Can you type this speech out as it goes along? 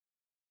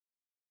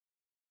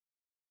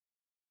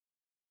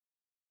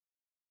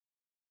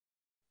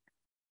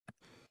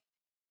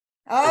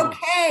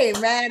Okay,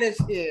 Matt is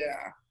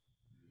here.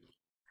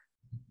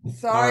 All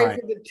Sorry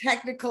right. for the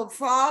technical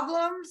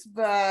problems,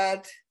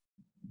 but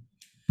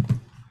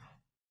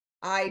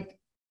I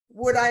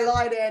I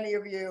lie to any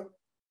of you?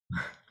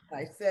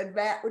 I said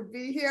Matt would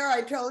be here.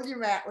 I told you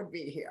Matt would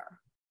be here.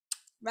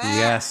 Matt,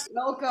 Yes.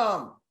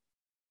 welcome.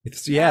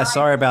 Yeah,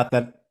 sorry about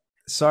that.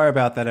 Sorry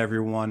about that,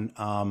 everyone.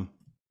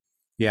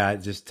 Yeah,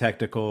 just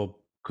technical.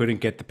 Couldn't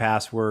get the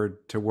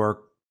password to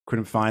work.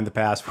 Couldn't find the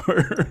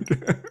password.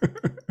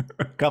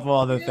 A couple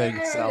other things.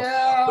 Yeah, So,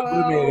 yeah, but we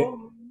made it.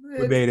 well, We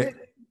it's made it.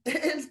 it,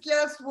 it's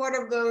just one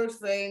of those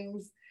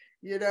things,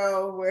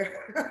 where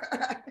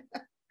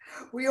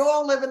we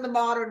all live in the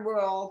modern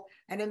world,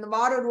 and in the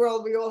modern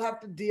world, we all have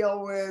to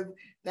deal with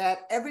that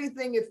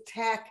everything is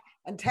tech,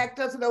 and tech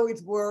doesn't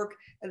always work,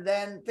 and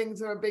then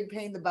things are a big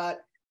pain in the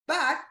butt.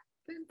 But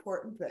the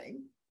important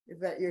thing is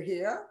that you're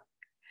here,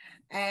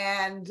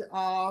 and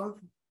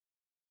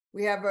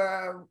we have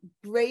a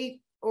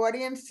great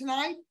audience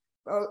tonight.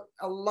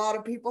 A lot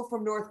of people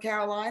from North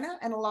Carolina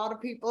and a lot of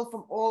people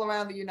from all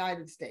around the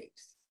United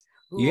States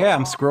who Yeah, are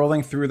I'm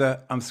scrolling through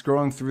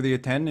the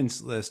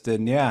attendance list,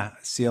 and yeah,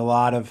 I see a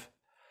lot of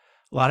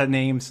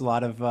names, a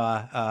lot of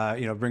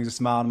brings a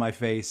smile to my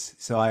face.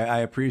 So I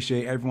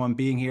appreciate everyone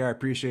being here. I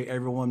appreciate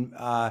everyone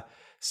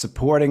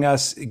supporting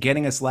us,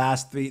 getting us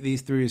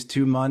these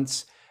 2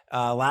 months.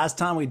 Last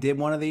time we did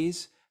one of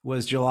these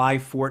was July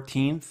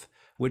 14th,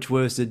 which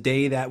was the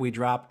day that we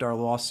dropped our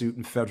lawsuit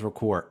in federal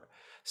court.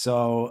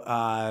 So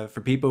for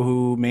people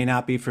who may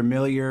not be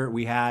familiar,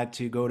 we had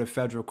to go to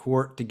federal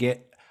court to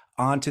get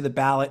onto the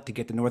ballot, to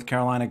get the North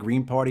Carolina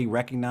Green Party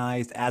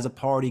recognized as a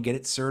party, get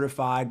it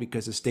certified,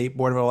 because the State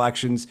Board of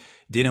Elections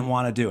didn't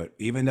want to do it.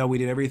 Even though we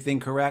did everything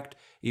correct,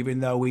 even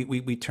though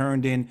we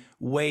turned in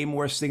way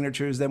more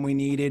signatures than we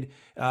needed,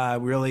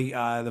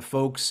 the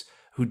folks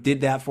who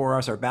did that for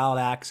us, our ballot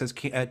access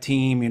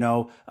team,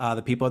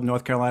 the people at the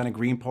North Carolina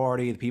Green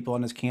Party, the people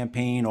on this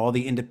campaign, all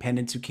the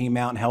independents who came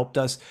out and helped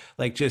us,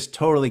 like, just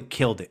totally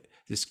killed it.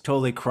 Just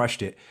totally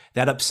crushed it.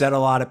 That upset a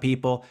lot of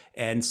people.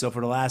 And so for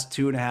the last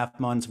 2.5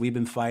 months, we've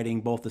been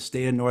fighting both the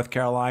state of North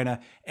Carolina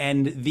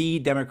and the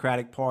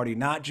Democratic Party,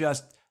 not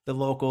just the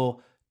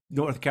local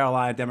North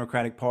Carolina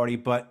Democratic Party,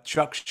 but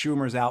Chuck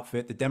Schumer's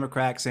outfit, the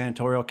Democratic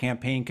Senatorial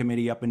Campaign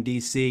Committee up in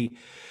DC.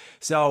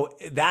 So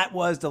that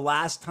was the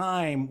last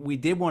time we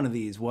did one of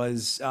these,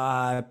 was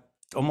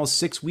almost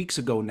 6 weeks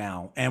ago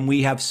now. And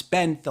we have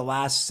spent the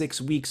last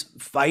 6 weeks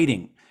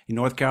fighting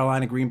North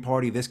Carolina Green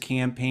Party, this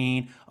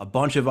campaign, a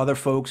bunch of other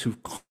folks who've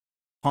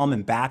come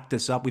and backed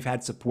us up. We've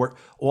had support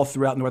all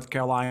throughout North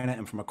Carolina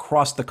and from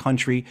across the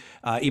country,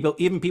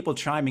 even people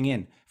chiming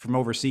in from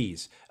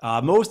overseas.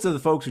 Most of the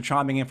folks who are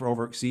chiming in from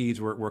overseas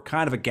were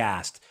kind of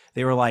aghast.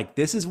 They were like,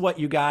 this is what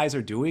you guys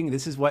are doing.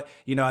 This is what,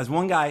 as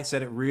one guy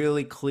said it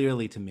really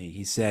clearly to me.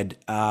 He said,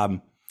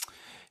 let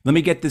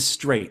me get this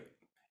straight.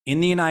 In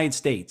the United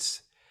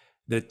States,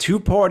 the two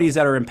parties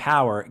that are in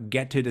power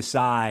get to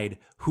decide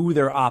who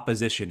their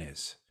opposition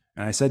is.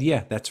 And I said,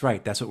 yeah, that's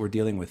right. That's what we're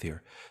dealing with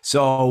here.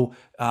 So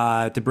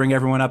to bring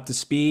everyone up to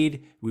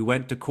speed, we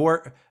went to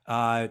court.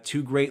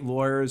 Two great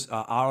lawyers,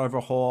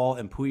 Oliver Hall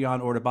and Puyan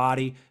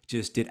Ordabadi,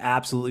 just did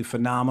absolutely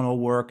phenomenal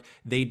work.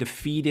 They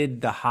defeated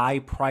the high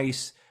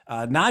price,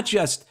 not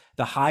just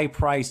the high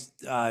price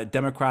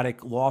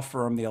Democratic law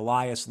firm, the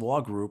Elias Law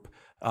Group,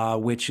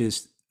 which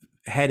is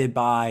headed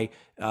by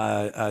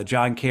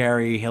John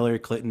Kerry, Hillary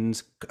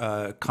Clinton's,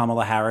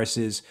 Kamala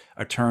Harris's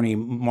attorney,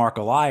 Mark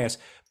Elias,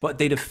 but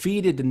they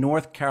defeated the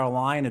North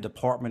Carolina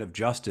Department of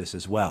Justice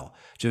as well.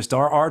 Just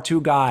our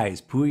two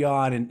guys,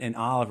 Puyan and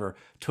Oliver,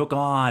 took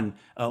on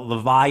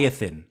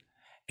Leviathan,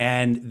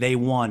 and they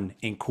won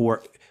in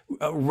court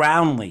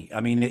roundly.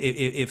 I mean,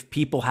 if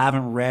people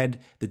haven't read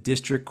the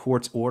district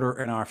court's order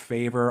in our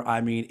favor, I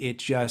mean,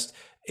 Judge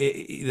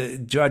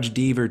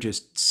Deaver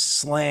just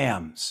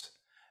slams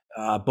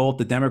both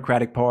the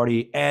Democratic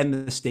Party and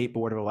the State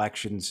Board of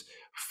Elections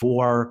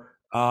for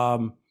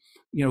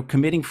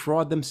committing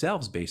fraud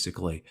themselves,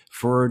 basically,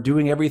 for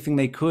doing everything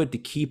they could to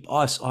keep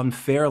us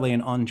unfairly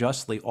and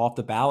unjustly off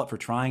the ballot, for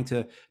trying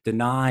to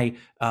deny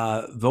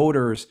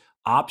voters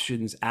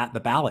options at the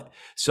ballot.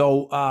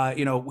 So,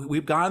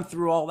 we've gone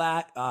through all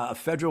that. A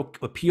federal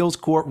appeals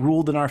court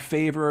ruled in our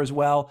favor as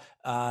well.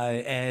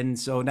 And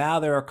so now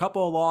there are a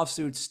couple of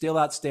lawsuits still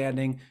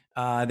outstanding.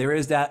 There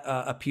is that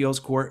appeals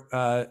court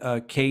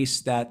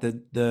case that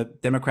the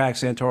Democratic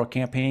Senatorial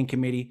Campaign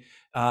Committee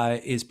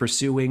is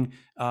pursuing,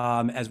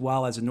 as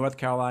well as the North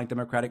Carolina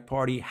Democratic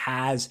Party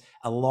has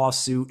a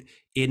lawsuit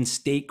in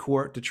state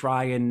court to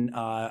try and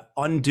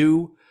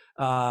undo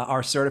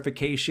our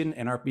certification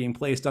and are being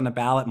placed on the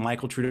ballot.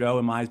 Michael Trudeau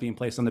and mine is being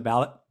placed on the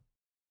ballot.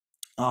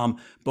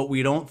 But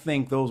we don't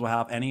think those will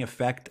have any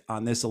effect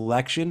on this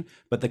election.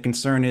 But the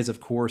concern is, of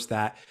course,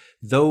 that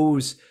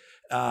those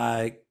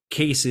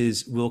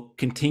cases will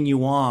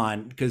continue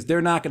on, because they're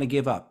not going to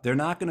give up. They're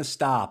not going to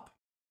stop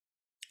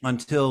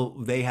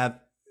until they have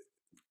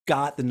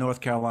got the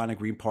North Carolina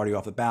Green Party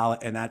off the ballot.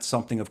 And that's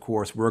something, of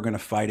course, we're going to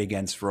fight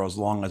against for as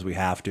long as we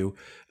have to,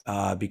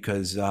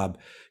 because,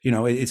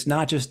 it's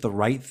not just the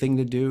right thing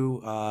to do,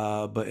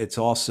 but it's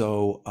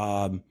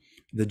also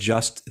the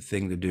just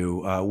thing to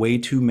do. Way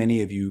too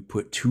many of you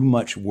put too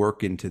much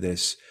work into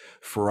this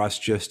for us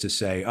just to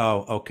say,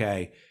 oh,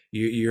 okay,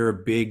 you're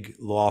a big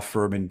law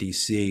firm in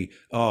DC.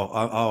 Oh,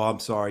 I'm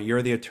sorry.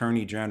 You're the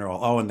attorney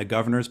general. Oh, and the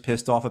governor's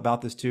pissed off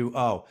about this too.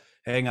 Oh,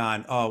 hang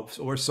on. Oh,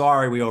 so we're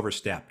sorry we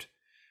overstepped.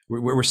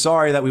 We're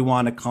sorry that we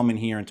want to come in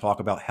here and talk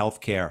about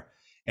healthcare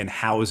and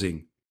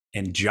housing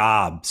and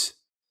jobs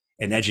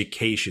and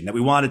education, that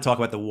we want to talk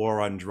about the war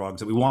on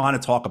drugs, that we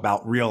want to talk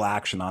about real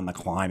action on the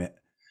climate.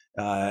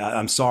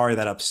 I'm sorry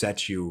that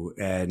upsets you,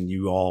 and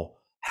you all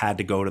had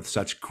to go to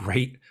such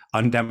great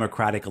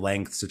undemocratic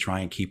lengths to try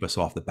and keep us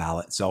off the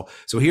ballot. So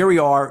here we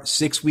are,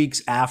 6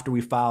 weeks after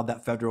we filed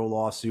that federal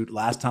lawsuit.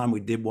 Last time we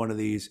did one of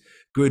these.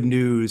 Good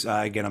news.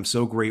 Again, I'm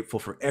so grateful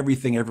for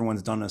everything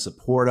everyone's done to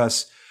support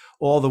us,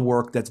 all the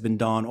work that's been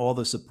done, all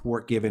the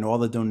support given, all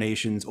the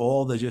donations,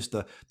 all the just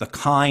the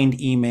kind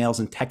emails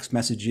and text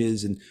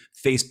messages and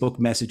Facebook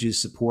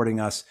messages supporting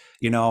us,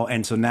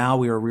 and so now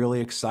we are really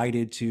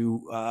excited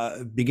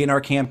to begin our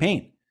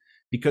campaign,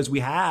 because we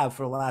have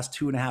for the last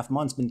 2.5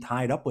 months been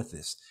tied up with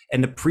this.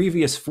 And the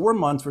previous 4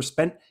 months were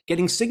spent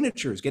getting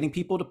signatures, getting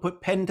people to put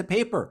pen to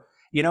paper,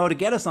 to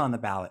get us on the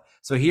ballot.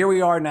 So here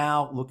we are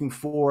now looking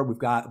forward. We've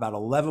got about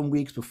 11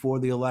 weeks before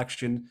the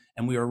election,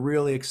 and we are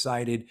really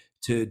excited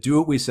to do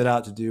what we set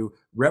out to do,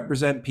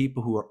 represent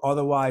people who are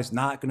otherwise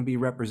not going to be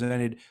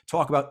represented,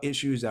 talk about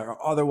issues that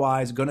are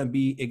otherwise going to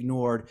be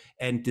ignored,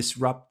 and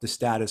disrupt the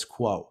status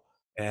quo.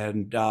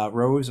 And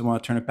Rose, I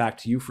want to turn it back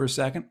to you for a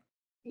second.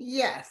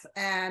 Yes,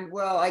 and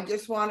well, I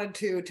just wanted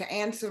to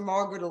answer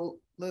Margaret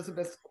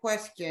Elizabeth's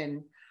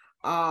question.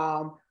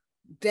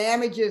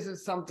 Damages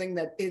is something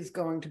that is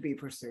going to be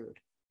pursued.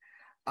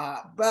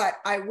 But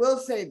I will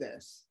say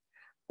this.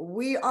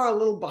 We are a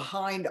little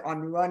behind on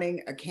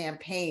running a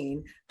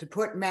campaign to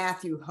put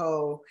Matthew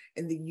Hoh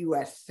in the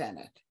U.S.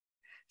 Senate.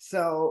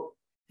 So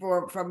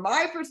from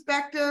my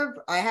perspective,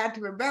 I had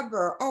to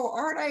remember,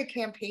 aren't I a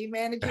campaign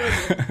manager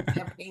in a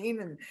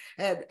campaign,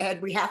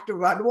 and we have to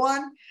run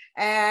one?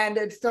 And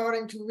it's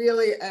starting to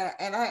really,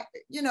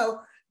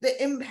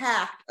 the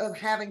impact of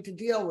having to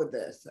deal with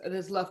this, it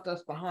has left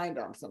us behind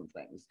on some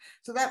things.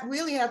 So that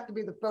really has to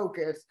be the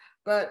focus.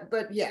 But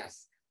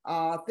yes,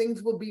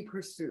 things will be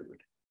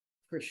pursued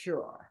for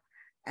sure.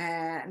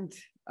 And,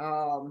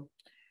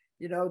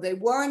 they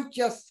weren't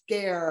just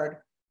scared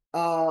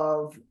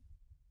of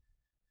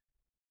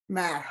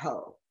Matt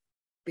Hoh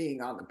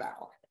being on the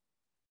ballot.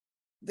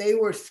 They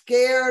were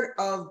scared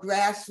of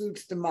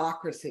grassroots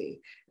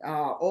democracy.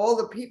 All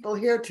the people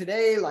here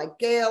today, like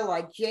Gail,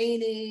 like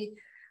Janie,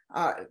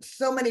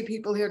 so many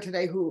people here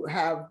today who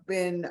have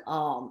been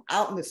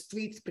out in the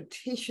streets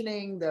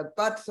petitioning their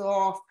butts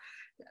off,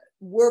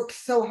 worked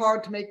so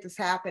hard to make this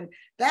happen.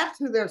 That's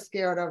who they're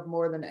scared of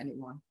more than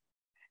anyone.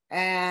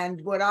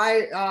 And what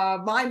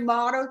my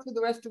motto for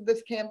the rest of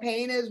this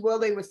campaign is, well,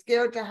 they were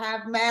scared to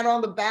have Matt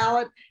on the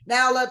ballot.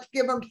 Now let's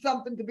give them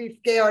something to be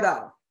scared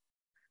of.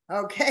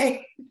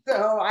 Okay,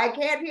 so I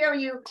can't hear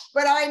you,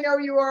 but I know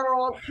you are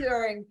all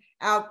cheering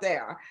out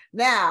there.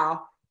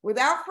 Now,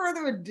 without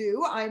further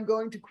ado, I'm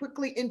going to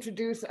quickly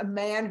introduce a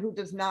man who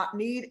does not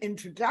need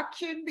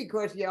introduction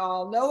because you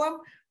all know him,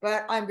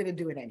 but I'm going to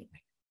do it anyway.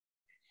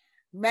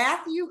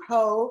 Matthew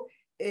Hoh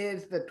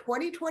is the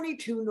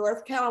 2022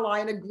 North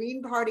Carolina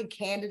Green Party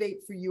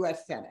candidate for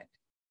U.S. Senate.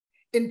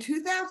 In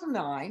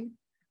 2009,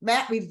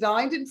 Matt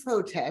resigned in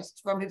protest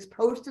from his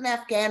post in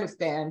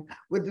Afghanistan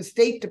with the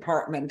State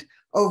Department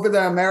over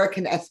the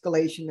American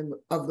escalation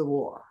of the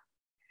war.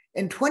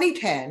 In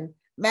 2010,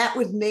 Matt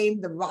was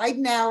named the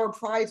Ridenhour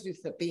Prize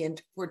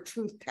recipient for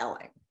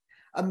truth-telling.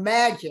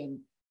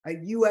 Imagine a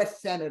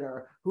U.S.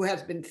 senator who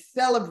has been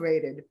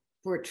celebrated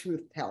for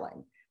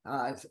truth-telling.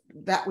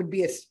 That would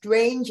be a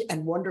strange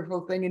and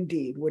wonderful thing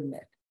indeed, wouldn't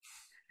it?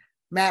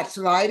 Matt's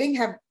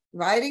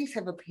writings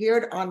have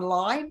appeared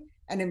online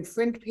and in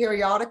print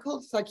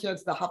periodicals such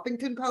as the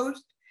Huffington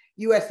Post,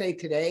 USA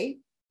Today,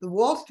 the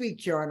Wall Street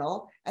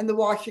Journal, and the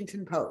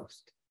Washington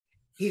Post.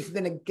 He's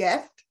been a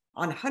guest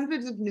on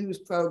hundreds of news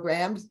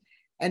programs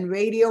and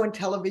radio and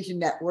television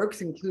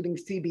networks, including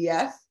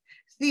CBS,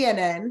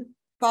 CNN,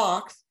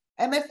 Fox,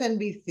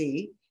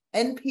 MSNBC,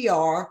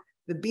 NPR,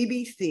 the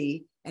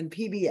BBC, and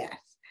PBS.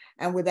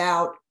 And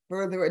without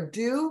further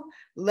ado,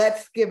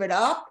 let's give it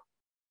up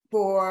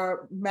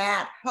for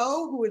Matt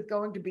Hoh, who is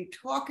going to be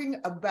talking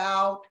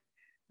about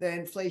the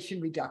Inflation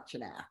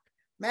Reduction Act.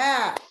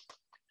 Matt.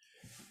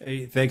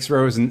 Hey, thanks,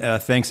 Rose, and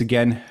thanks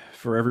again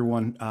for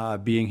everyone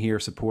being here,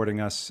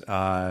 supporting us.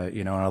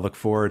 And I look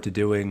forward to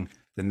doing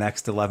the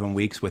next 11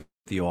 weeks with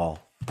you all.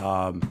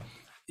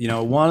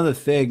 One of the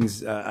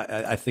things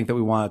I think that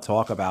we want to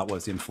talk about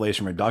was the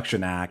Inflation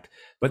Reduction Act,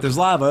 but there's a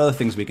lot of other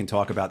things we can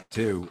talk about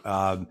too.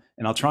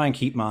 And I'll try and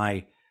keep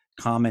my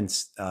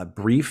comments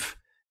brief,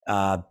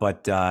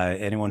 but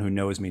anyone who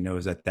knows me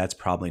knows that that's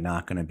probably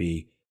not going to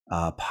be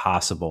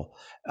possible.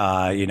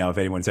 If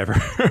anyone's ever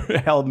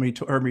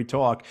heard me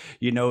talk,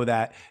 you know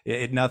that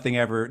nothing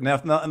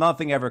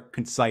ever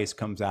concise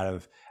comes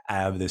out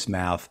of this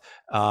mouth.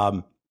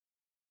 But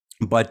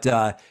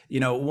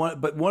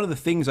one of the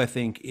things I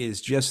think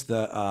is just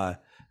the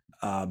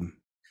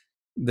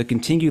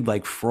continued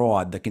like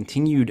fraud, the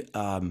continued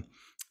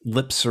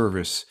lip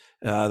service,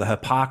 the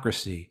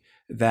hypocrisy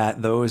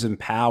that those in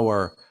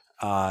power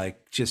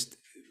just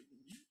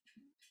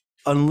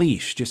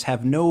unleash, just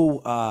have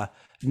no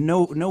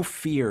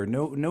fear,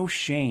 no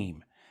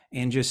shame,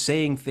 and just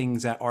saying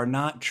things that are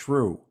not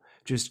true,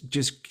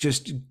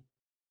 just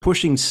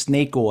pushing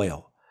snake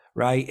oil,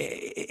 right?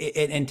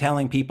 And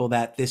telling people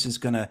that this is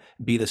going to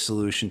be the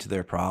solution to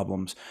their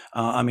problems.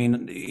 I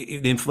mean,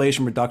 the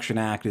Inflation Reduction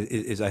Act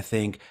is I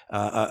think,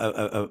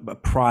 a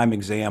prime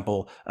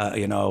example,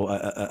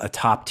 a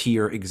top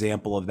tier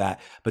example of that.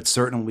 But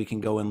certainly we can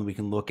go and we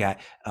can look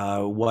at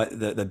what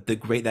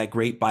that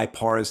great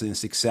bipartisan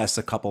success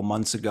a couple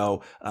months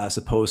ago,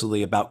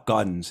 supposedly about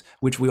guns,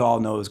 which we all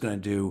know is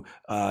going to do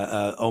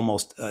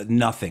almost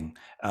nothing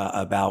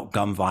about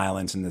gun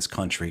violence in this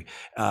country.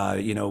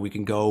 We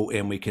can go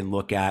and we can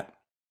look at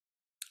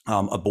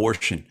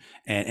abortion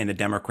and the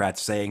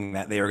Democrats saying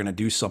that they are going to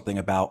do something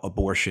about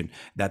abortion,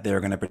 that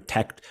they're going to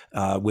protect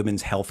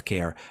women's health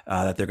care,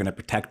 that they're going to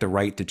protect the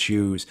right to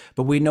choose.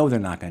 But we know they're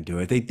not going to do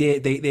it.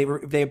 They were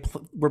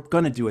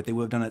going to do it. They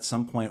would have done it at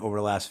some point over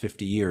the last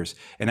 50 years.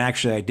 And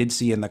actually, I did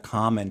see in the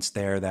comments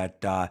there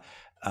that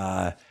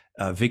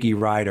Vicky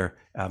Ryder,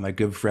 my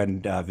good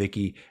friend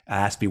Vicky,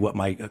 asked me what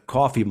my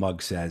coffee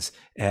mug says,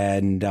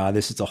 and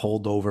this is a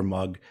holdover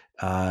mug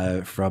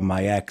from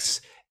my ex,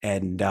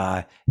 and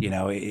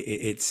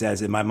it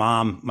says, and my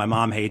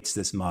mom hates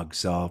this mug,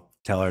 so I'll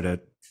tell her to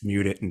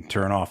mute it and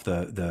turn off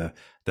the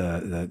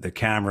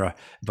camera.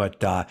 But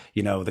the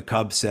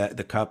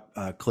cup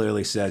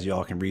clearly says,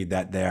 y'all can read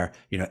that there.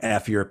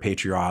 F your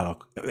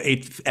patriarchal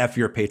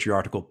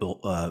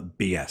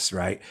BS,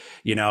 right?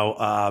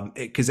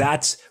 Because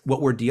that's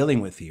what we're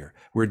dealing with here.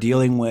 We're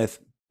dealing with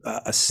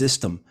a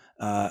system,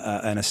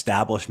 an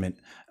establishment,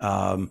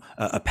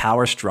 a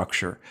power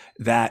structure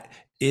that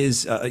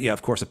is,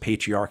 of course, a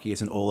patriarchy,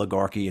 it's an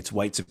oligarchy, it's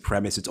white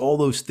supremacy, it's all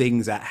those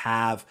things that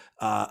have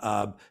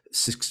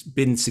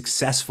been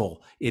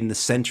successful in the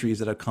centuries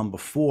that have come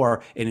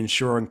before in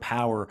ensuring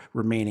power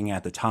remaining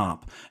at the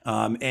top.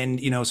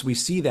 So we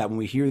see that when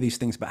we hear these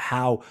things about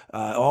how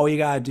all you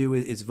got to do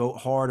is vote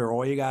harder,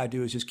 all you got to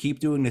do is just keep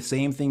doing the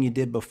same thing you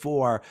did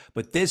before,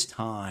 but this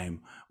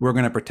time we're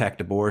going to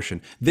protect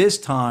abortion. This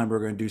time we're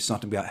going to do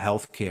something about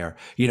health care.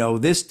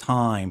 This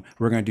time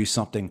we're going to do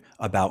something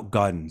about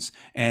guns.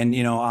 And,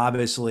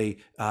 obviously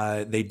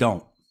they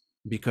don't,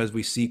 because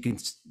we see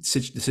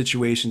the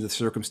situations, the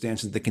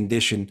circumstances, the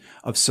condition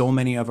of so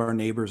many of our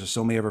neighbors or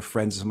so many of our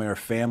friends, so many of our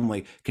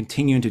family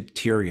continuing to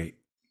deteriorate.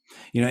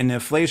 And the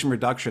Inflation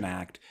Reduction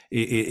Act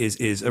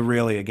is a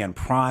really, again,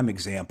 prime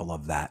example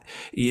of that.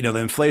 The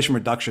Inflation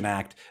Reduction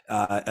Act,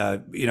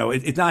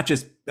 it's not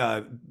just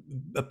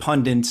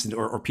pundits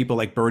or people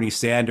like Bernie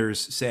Sanders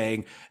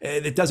saying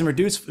it doesn't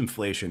reduce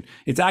inflation.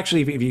 It's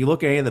actually, if you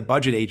look at any of the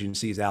budget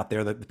agencies out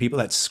there, the people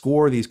that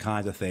score these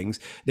kinds of things,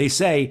 they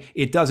say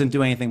it doesn't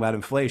do anything about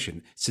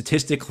inflation.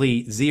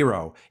 Statistically,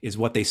 zero is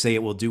what they say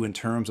it will do in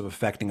terms of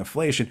affecting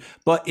inflation,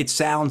 but it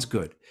sounds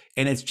good.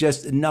 And it's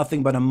just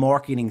nothing but a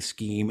marketing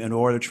scheme in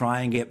order to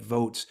try and get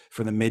votes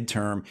for the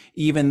midterm,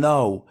 even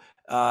though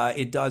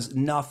it does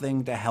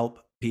nothing to help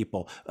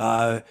people.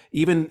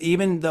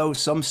 Even though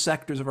some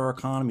sectors of our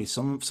economy,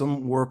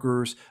 some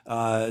workers,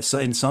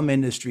 in some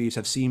industries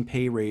have seen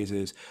pay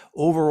raises,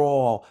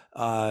 overall,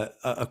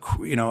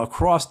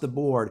 across the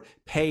board,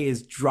 pay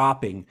is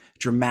dropping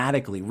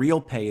dramatically. Real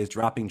pay is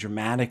dropping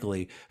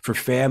dramatically for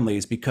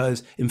families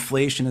because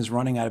inflation is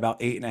running at about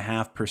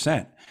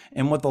 8.5%.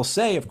 And what they'll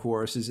say, of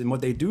course, and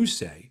what they do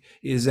say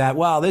is that,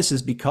 well, this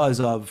is because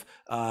of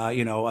a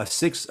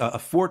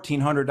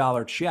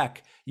 $1,400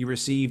 check you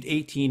received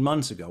 18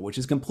 months ago, which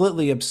is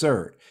completely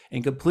absurd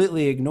and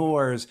completely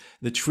ignores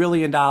the $1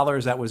 trillion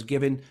that was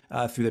given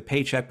through the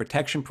Paycheck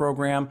Protection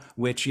Program,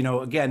 which,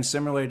 again,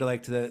 similarly to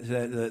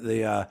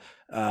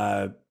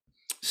the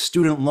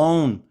student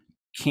loan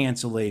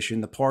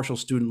cancellation, the partial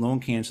student loan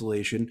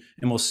cancellation,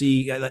 and we'll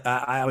see.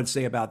 I would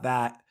say about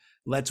that,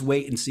 let's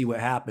wait and see what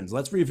happens.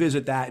 Let's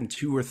revisit that in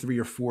 2 or 3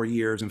 or 4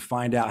 years and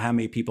find out how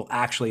many people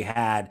actually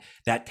had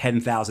that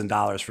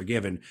 $10,000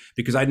 forgiven.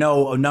 Because I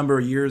know a number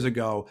of years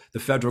ago, the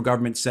federal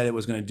government said it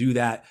was going to do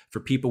that for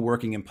people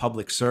working in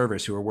public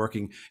service, who are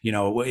working,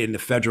 in the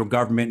federal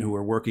government, who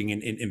are working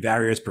in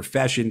various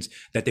professions,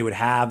 that they would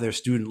have their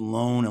student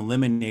loan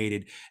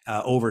eliminated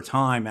over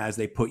time as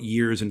they put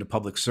years into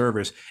public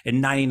service.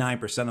 And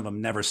 99% of them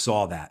never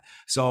saw that.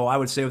 So I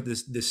would say with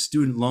this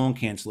student loan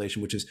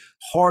cancellation, which is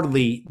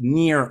hardly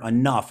near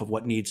enough of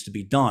what needs to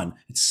be done.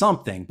 It's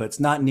something, but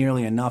it's not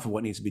nearly enough of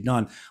what needs to be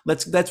done.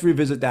 Let's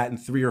revisit that in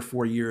 3 or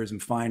 4 years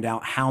and find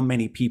out how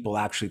many people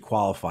actually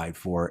qualified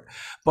for it.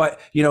 But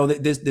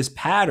this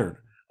pattern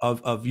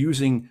of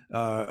using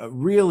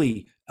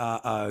really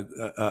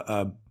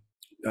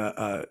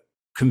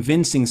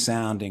convincing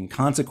sounding,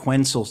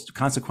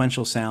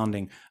 consequential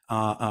sounding,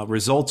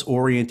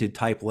 results-oriented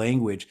type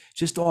language,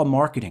 just all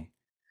marketing.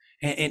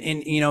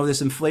 And you know,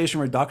 this Inflation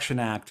Reduction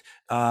Act,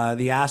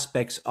 the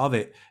aspects of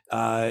it,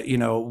 you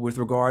know, with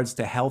regards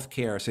to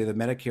healthcare, say the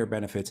Medicare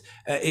benefits,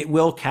 it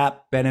will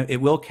cap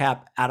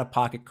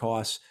out-of-pocket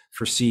costs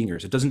for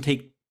seniors. It doesn't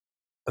take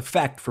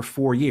effect for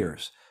 4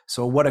 years.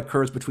 So what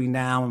occurs between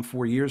now and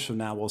 4 years from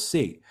now, we'll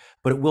see.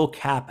 But it will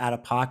cap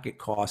out-of-pocket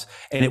costs,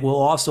 and it will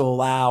also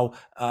allow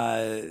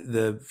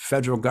the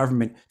federal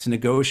government to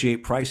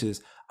negotiate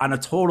prices on a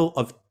total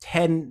of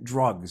 10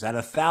 drugs. Out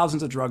of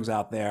thousands of drugs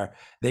out there,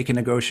 they can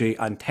negotiate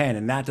on 10,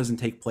 and that doesn't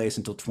take place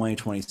until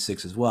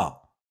 2026 as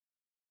well.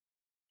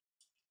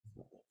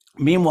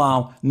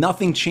 Meanwhile,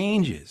 nothing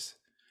changes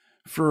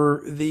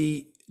for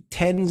the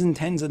tens and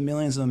tens of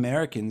millions of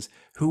Americans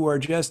who are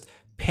just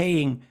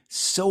paying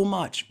so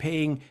much,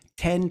 paying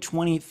 10,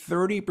 20,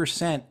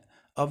 30%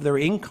 of their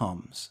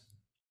incomes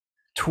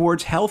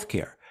towards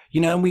healthcare.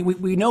 You know, and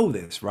we know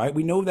this, right?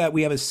 We know that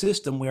we have a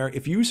system where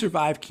if you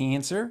survive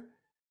cancer,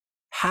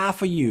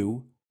 half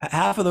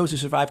of those who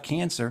survive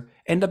cancer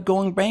end up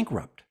going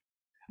bankrupt,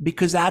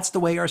 because that's the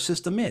way our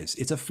system is.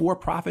 It's a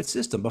for-profit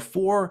system.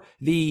 Before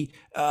the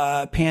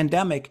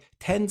pandemic,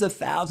 tens of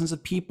thousands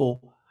of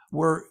people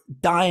were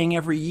dying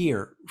every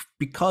year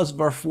because of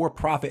our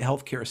for-profit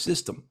healthcare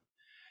system.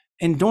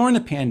 And during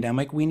the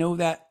pandemic, we know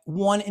that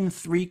 1 in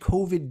 3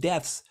 COVID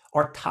deaths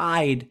are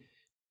tied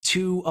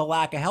to a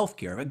lack of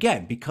healthcare,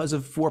 again, because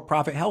of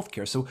for-profit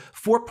healthcare. So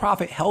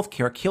for-profit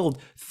healthcare killed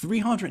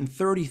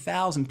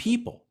 330,000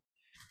 people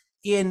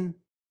in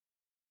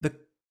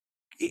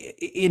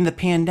the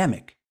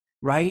pandemic,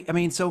 right? I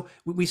mean, so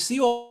we see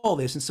all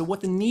this. And so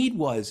what the need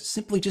was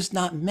simply just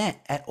not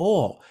met at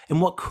all.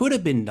 And what could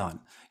have been done,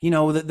 you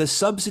know, the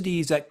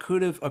subsidies that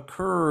could have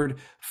occurred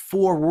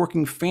for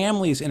working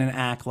families in an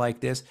act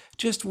like this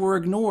just were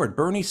ignored.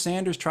 Bernie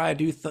Sanders tried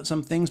to do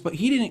some things, but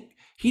he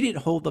didn't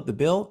hold up the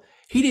bill.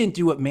 He didn't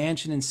do what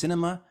Manchin and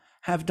Sinema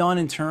have done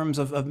in terms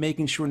of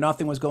making sure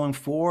nothing was going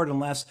forward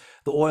unless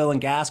the oil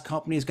and gas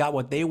companies got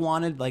what they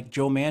wanted, like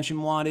Joe Manchin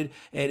wanted,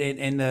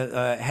 and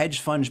the hedge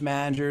fund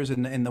managers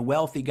and the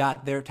wealthy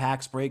got their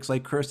tax breaks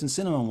like Kyrsten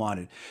Sinema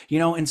wanted. You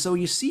know, and so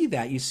you see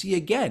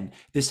again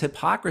this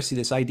hypocrisy,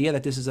 this idea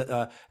that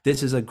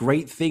this is a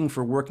great thing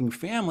for working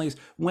families,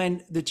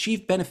 when the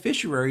chief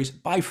beneficiaries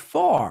by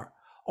far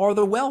are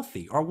the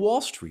wealthy, are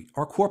Wall Street,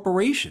 are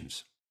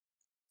corporations.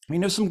 I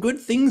mean, there's some good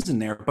things in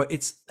there, but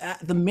it's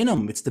at the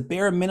minimum. It's the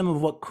bare minimum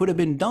of what could have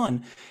been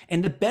done.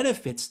 And the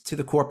benefits to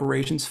the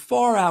corporations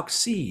far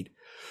exceed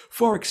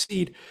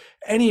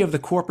any of the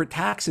corporate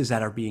taxes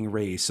that are being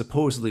raised,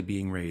 supposedly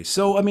being raised.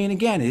 So, I mean,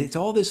 again, it's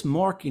all this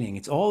marketing.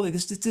 It's all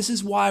this. This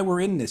is why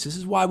we're in this. This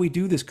is why we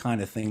do this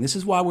kind of thing. This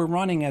is why we're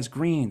running as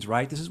Greens,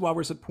 right? This is why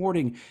we're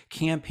supporting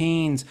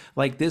campaigns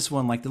like this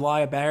one, like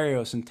Delia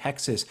Barrios in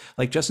Texas,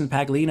 like Justin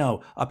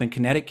Paglino up in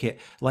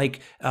Connecticut,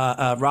 like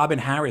Robin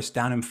Harris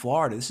down in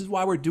Florida. This is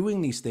why we're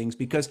doing these things,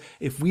 because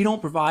if we don't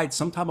provide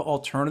some type of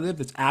alternative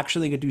that's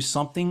actually going to do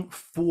something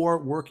for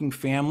working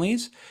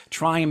families,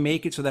 try and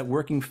make it so that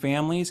working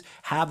families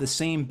have the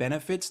same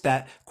benefits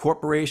that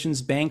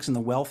corporations, banks, and the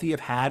wealthy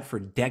have had for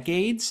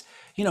decades,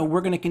 you know,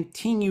 we're going to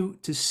continue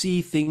to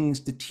see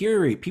things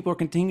deteriorate. People are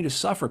continuing to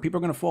suffer. People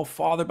are going to fall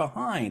farther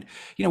behind.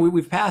 You know,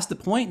 we've passed the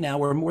point now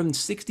where more than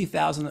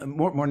 60,000,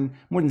 more than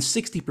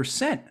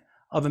 60%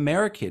 of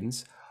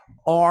Americans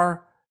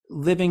are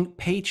living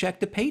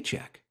paycheck to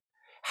paycheck.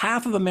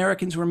 Half of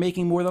Americans who are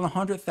making more than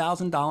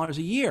 $100,000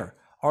 a year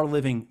are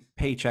living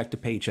paycheck to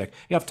paycheck.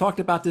 Yeah, I've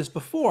talked about this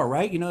before,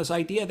 right? You know, this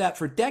idea that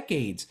for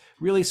decades,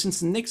 really since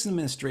the Nixon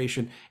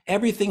administration,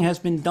 everything has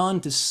been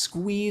done to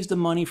squeeze the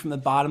money from the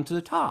bottom to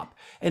the top.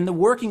 And the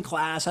working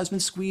class has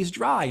been squeezed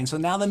dry. And so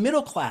now the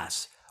middle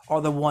class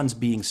are the ones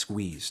being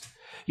squeezed.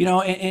 You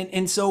know,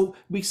 and so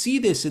we see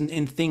this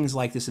in things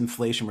like this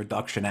Inflation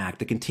Reduction Act,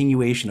 the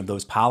continuation of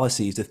those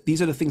policies.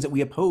 These are the things that we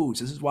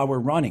oppose. This is why we're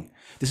running.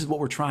 This is what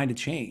we're trying to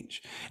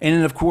change. And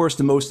then, of course,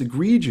 the most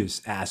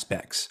egregious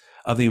aspects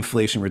of the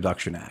Inflation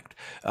Reduction Act,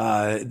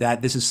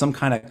 that this is some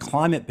kind of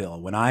climate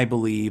bill, when I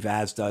believe,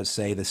 as does,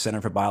 say, the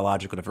Center for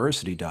Biological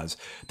Diversity does,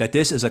 that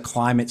this is a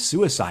climate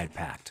suicide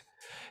pact.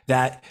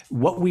 That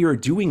what we are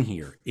doing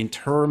here in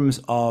terms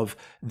of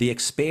the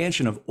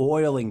expansion of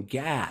oil and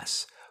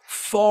gas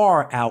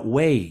far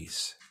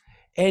outweighs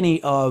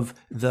any of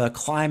the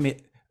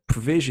climate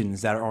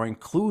provisions that are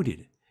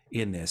included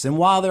in this. And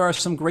while there are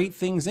some great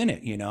things in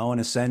it, you know, in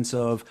a sense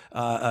of,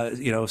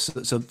 you know,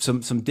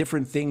 some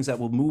different things that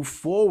will move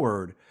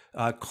forward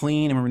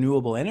clean and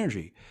renewable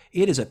energy,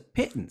 it is a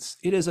pittance.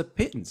 It is a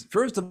pittance.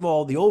 First of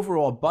all, the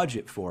overall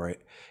budget for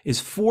it is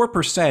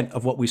 4%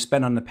 of what we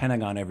spend on the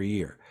Pentagon every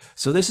year.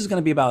 So this is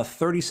going to be about a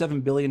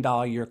 $37 billion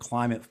a year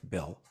climate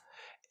bill.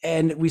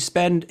 And we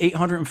spend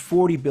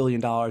 $840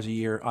 billion a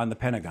year on the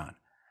Pentagon.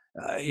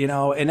 You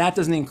know, and that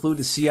doesn't include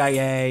the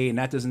CIA, and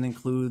that doesn't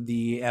include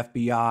the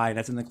FBI, and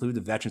that doesn't include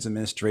the Veterans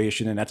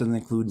Administration, and that doesn't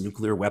include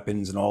nuclear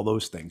weapons and all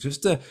those things.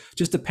 Just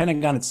the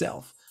Pentagon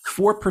itself,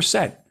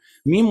 4%.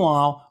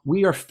 Meanwhile,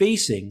 we are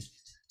facing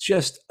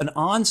just an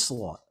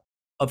onslaught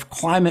of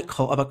climate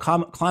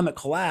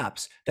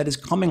collapse that is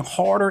coming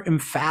harder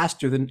and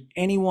faster than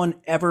anyone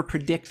ever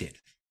predicted.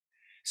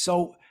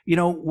 So,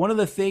 one of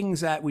the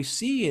things that we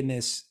see in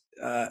this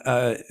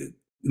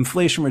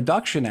Inflation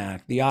Reduction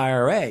Act, the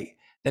IRA,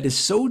 that is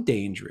so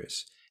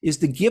dangerous is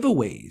the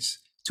giveaways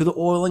to the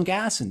oil and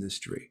gas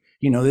industry.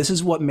 This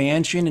is what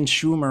Manchin and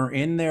Schumer,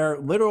 in their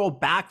literal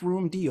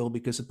backroom deal,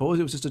 because suppose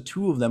it was just the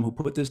two of them who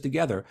put this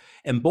together,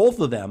 and both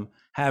of them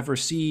have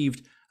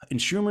received, in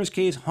Schumer's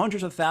case,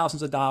 hundreds of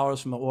thousands of dollars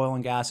from the oil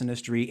and gas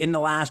industry in the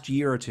last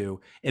year or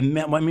two. And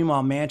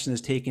meanwhile, Manchin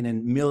has taken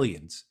in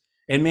millions.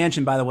 And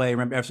Manchin, by the way,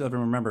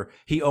 remember,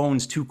 he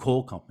owns two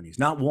coal companies,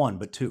 not one,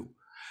 but two.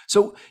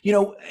 So,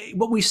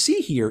 what we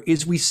see here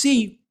is we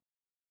see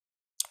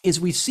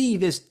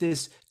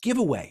this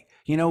giveaway,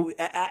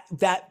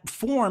 that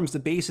forms the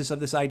basis of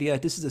this idea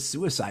that this is a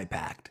suicide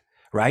pact,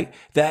 right?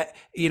 That,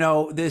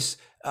 this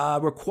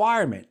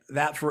requirement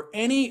that for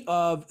any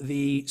of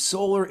the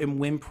solar and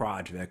wind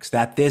projects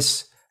that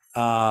this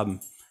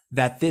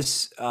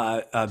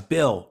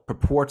bill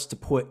purports to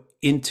put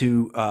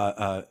into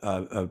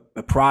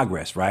a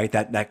progress, right?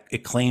 That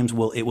it claims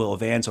it will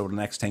advance over the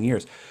next 10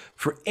 years.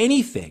 For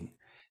anything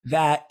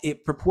that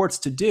it purports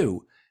to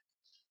do,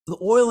 the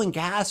oil and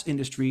gas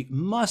industry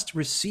must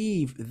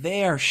receive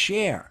their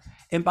share.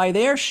 And by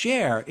their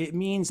share, it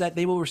means that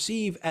they will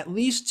receive at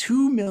least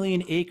 2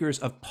 million acres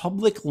of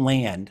public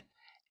land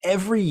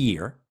every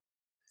year.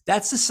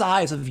 That's the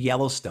size of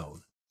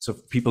Yellowstone. So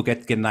people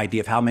get an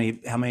idea of how many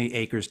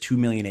acres 2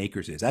 million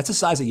acres is. That's the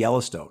size of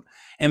Yellowstone.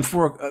 And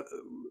for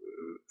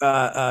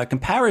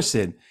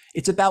comparison,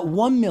 it's about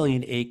 1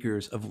 million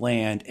acres of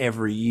land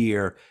every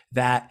year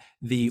that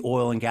the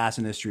oil and gas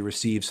industry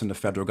receives from the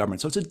federal government.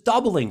 So it's a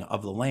doubling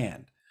of the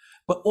land.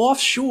 But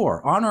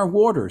offshore, on our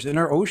waters, in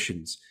our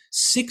oceans,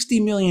 60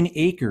 million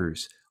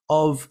acres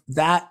of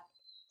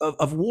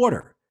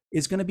water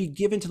is going to be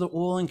given to the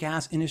oil and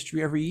gas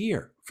industry every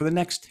year for the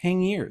next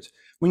 10 years.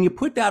 When you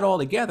put that all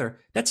together,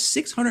 that's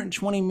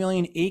 620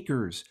 million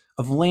acres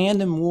of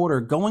land and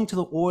water going to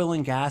the oil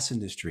and gas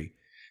industry.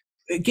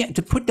 Again,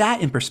 to put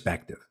that in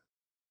perspective,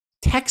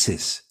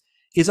 Texas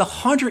is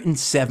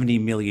 170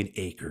 million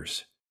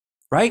acres,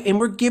 right? And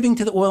we're giving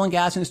to the oil and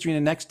gas industry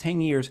in the next 10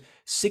 years,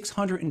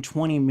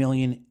 620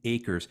 million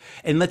acres.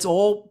 And let's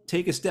all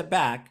take a step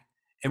back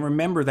and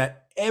remember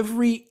that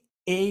every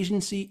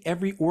agency,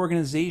 every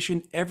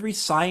organization, every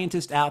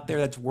scientist out there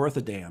that's worth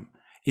a damn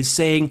is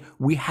saying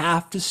we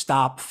have to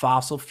stop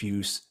fossil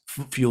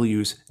fuel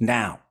use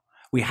now.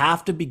 We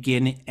have to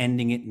begin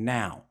ending it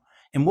now.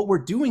 And what we're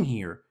doing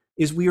here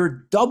is we are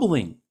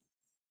doubling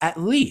at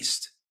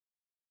least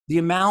the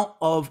amount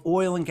of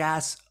oil and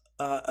gas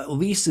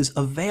leases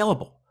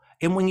available.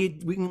 And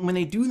when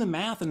they do the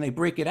math and they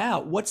break it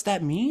out, what's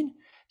that mean?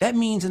 That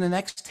means in the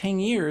next 10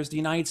 years, the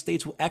United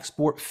States will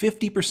export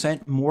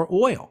 50% more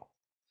oil.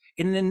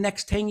 And in the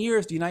next 10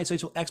 years, the United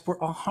States will export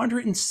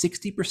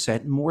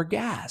 160% more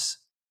gas.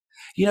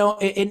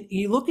 And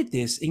you look at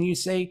this and you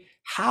say,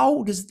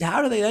 how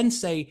do they then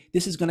say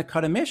this is going to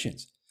cut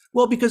emissions?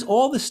 Well, because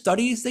all the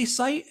studies they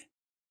cite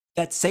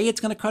that say it's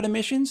going to cut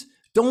emissions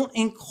don't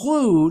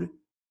include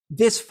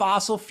this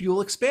fossil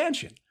fuel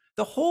expansion.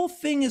 The whole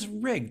thing is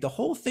rigged. The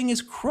whole thing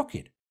is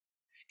crooked.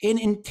 And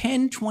in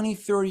 10, 20,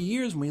 30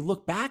 years, when we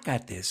look back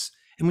at this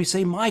and we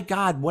say, my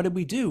God, what did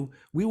we do?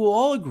 We will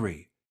all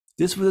agree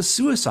this was a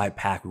suicide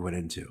pact we went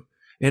into.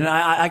 And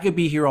I could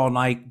be here all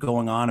night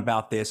going on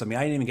about this. I mean,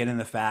 I didn't even get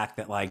into the fact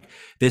that like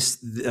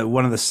this,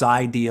 one of the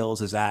side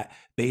deals is that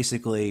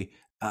basically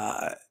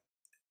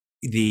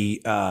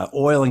the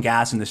oil and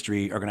gas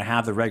industry are going to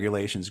have the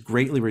regulations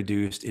greatly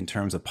reduced in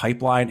terms of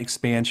pipeline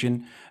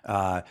expansion.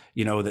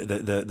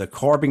 The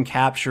carbon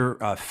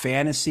capture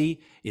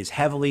fantasy is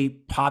heavily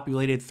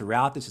populated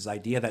throughout this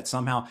idea that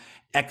somehow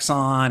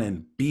Exxon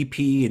and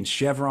BP and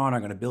Chevron are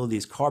going to build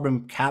these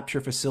carbon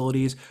capture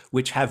facilities,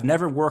 which have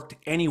never worked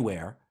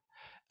anywhere.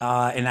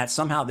 And that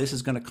somehow this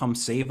is going to come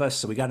save us.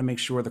 So we got to make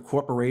sure the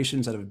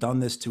corporations that have done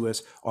this to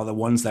us are the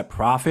ones that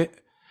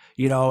profit.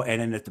 And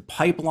then at the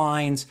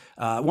pipelines,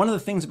 one of the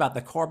things about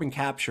the carbon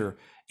capture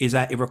is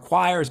that it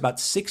requires about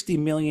 60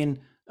 million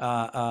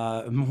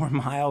more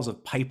miles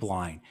of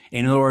pipeline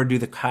in order to do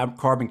the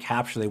carbon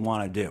capture they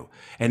want to do.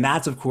 And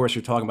that's, of course,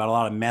 you're talking about a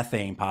lot of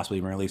methane possibly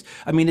being released.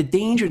 I mean, the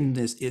danger in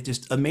this is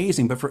just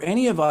amazing. But for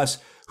any of us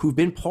who've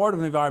been part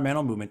of the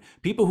environmental movement,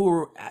 people who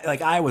were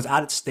like I was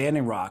out at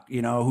Standing Rock,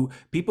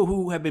 people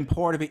who have been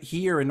part of it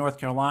here in North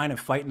Carolina,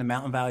 fighting the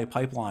Mountain Valley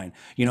Pipeline,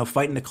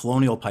 fighting the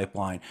Colonial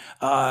Pipeline,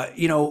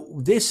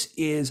 this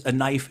is a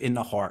knife in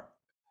the heart.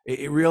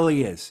 It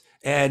really is.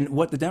 And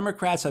what the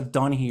Democrats have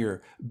done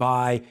here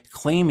by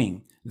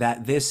claiming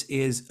that this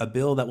is a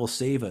bill that will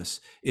save us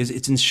is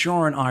it's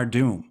ensuring our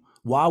doom.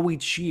 While we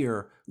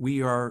cheer,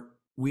 we are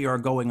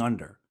going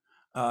under.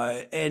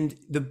 And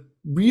the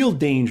real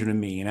danger to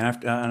me,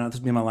 and this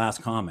will be my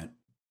last comment,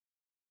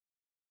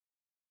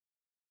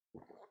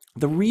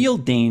 the real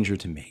danger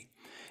to me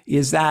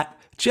is that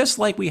just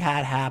like we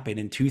had happen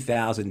in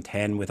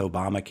 2010 with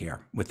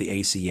Obamacare, with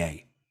the ACA,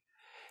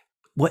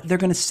 what they're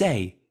going to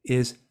say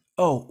is,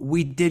 oh,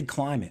 we did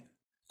climate.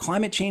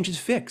 Climate change is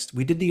fixed.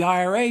 We did the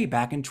IRA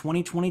back in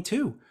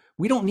 2022.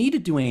 We don't need to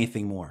do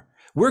anything more.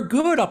 We're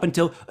good up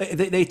until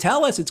they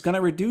tell us it's going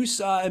to reduce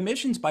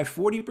emissions by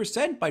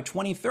 40% by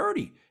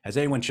 2030. Has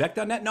anyone checked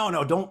on that? No,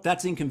 no, don't.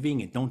 That's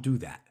inconvenient. Don't do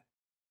that.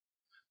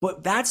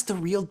 But that's the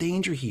real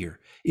danger here,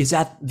 is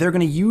that they're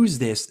going to use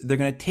this, they're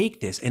going to take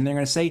this, and they're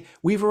going to say,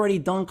 we've already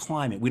done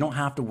climate. We don't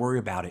have to worry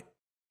about it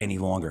any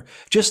longer.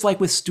 Just like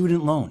with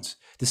student loans,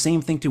 the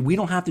same thing too. We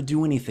don't have to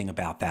do anything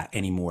about that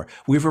anymore.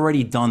 We've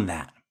already done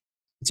that.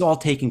 It's all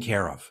taken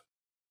care of.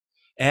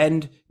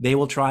 And they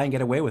will try and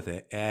get away with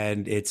it.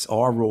 And it's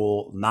our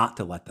role not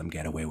to let them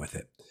get away with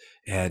it.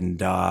 And,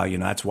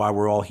 that's why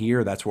we're all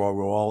here. That's why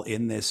we're all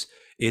in this,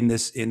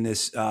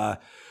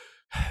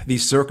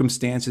 these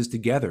circumstances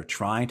together,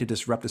 trying to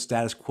disrupt the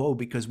status quo,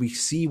 because we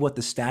see what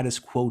the status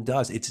quo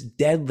does. It's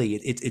deadly.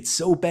 It's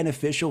so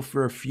beneficial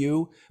for a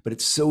few, but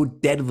it's so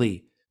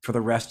deadly for the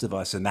rest of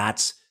us. And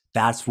that's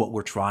what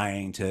we're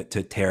trying to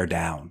tear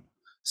down.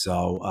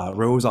 So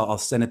Rose, I'll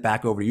send it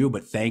back over to you,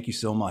 but thank you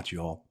so much,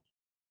 y'all.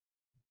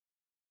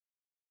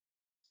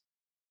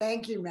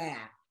 Thank you,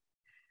 Matt.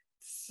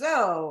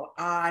 So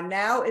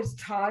now it's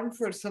time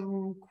for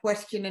some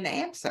question and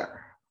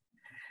answer.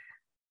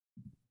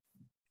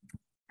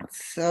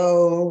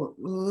 So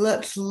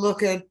let's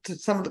look at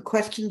some of the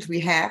questions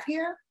we have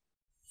here.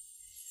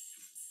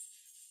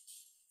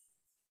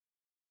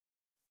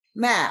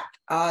 Matt,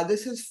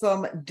 this is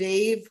from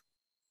Dave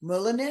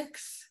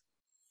Mullenix.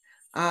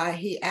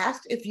 He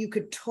asked if you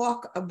could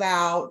talk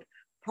about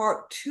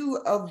part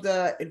 2 of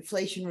the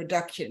Inflation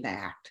Reduction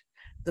Act,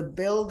 the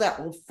bill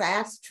that will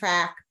fast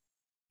track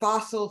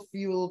fossil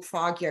fuel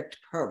project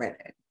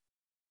permitting.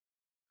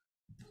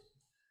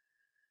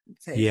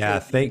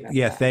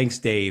 Thanks,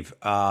 Dave.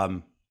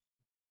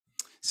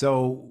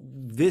 So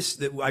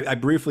I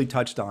briefly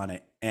touched on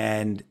it,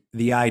 and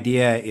the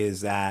idea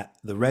is that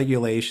the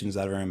regulations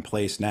that are in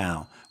place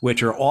now,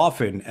 which are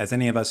often, as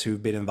any of us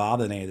who've been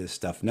involved in any of this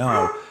stuff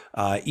know,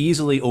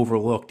 easily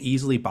overlooked,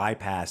 easily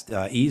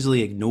bypassed,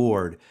 easily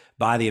ignored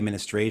by the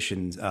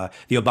administrations. The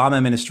Obama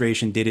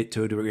administration did it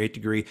to a great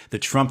degree. The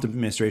Trump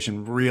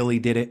administration really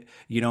did it,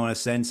 in a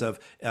sense of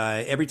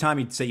every time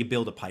you say you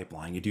build a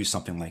pipeline, you do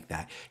something like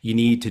that, you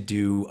need to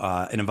do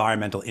an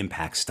environmental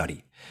impact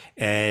study.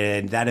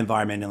 And that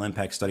environmental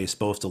impact study is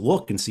supposed to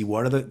look and see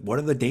what are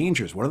the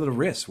dangers, what are the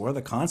risks, what are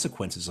the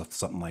consequences of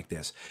something like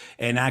this.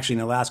 And actually,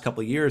 in the last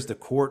couple of years, the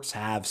courts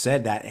have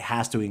said that it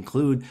has to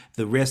include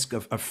the risk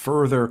of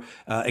further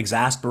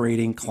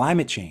exasperating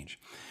climate change.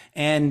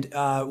 And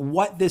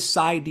what this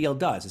side deal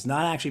does, it's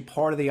not actually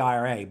part of the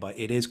IRA, but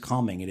it is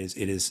coming. It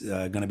is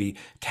going to be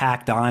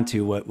tacked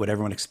onto what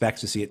everyone expects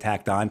to see it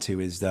tacked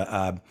onto is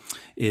the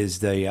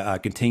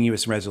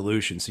continuous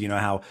resolution. So you know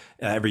how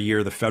every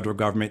year the federal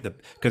government,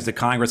 because the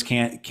Congress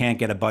can't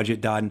get a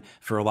budget done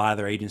for a lot of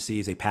their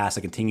agencies, they pass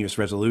a continuous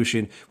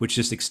resolution, which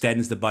just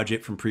extends the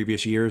budget from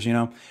previous years.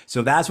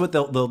 So that's what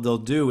they'll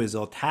do, is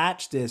they'll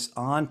attach this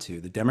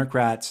onto the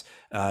Democrats,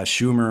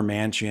 Schumer,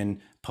 Manchin,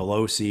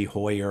 Pelosi,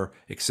 Hoyer,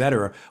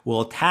 etc.,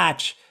 will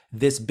attach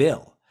this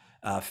bill,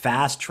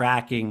 fast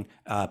tracking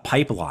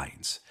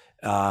pipelines.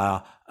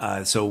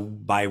 So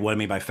by what I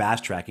mean by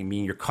fast tracking,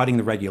 meaning you're cutting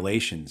the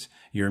regulations,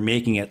 you're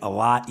making it a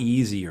lot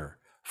easier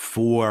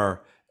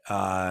for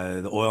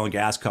the oil and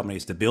gas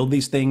companies to build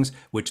these things,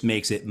 which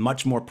makes it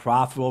much more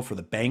profitable for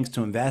the banks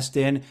to invest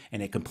in,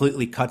 and it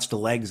completely cuts the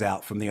legs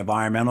out from the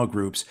environmental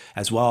groups,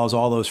 as well as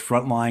all those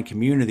frontline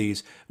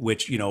communities,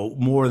 which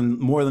more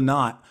than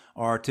not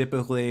are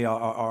typically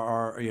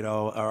our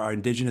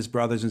indigenous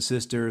brothers and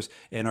sisters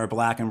and our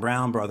black and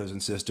brown brothers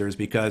and sisters,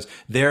 because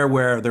they're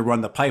where they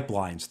run the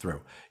pipelines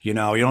through. You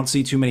don't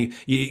see too many.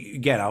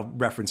 Again, I'll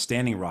reference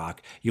Standing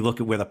Rock. You look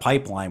at where the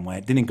pipeline went;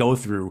 it didn't go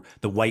through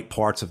the white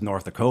parts of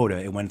North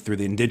Dakota. It went through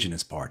the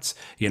indigenous parts.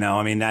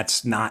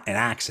 That's not an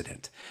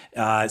accident.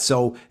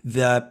 So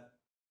the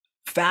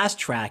fast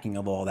tracking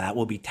of all that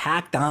will be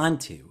tacked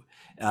onto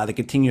the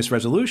continuous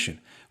resolution,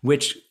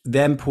 which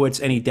then puts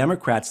any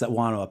Democrats that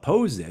want to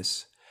oppose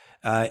this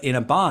in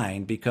a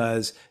bind,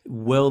 because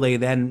will they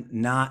then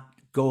not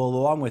go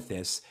along with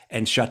this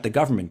and shut the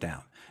government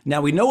down? Now,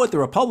 we know what the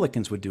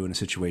Republicans would do in a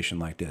situation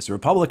like this. The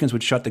Republicans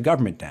would shut the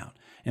government down.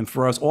 And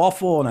for as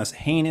awful and as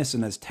heinous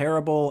and as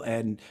terrible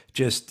and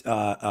just,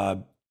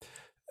 about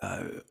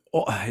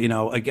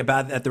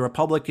that the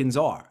Republicans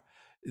are,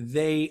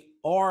 they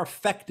are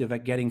effective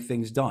at getting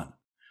things done.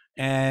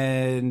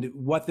 And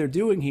what they're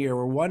doing here,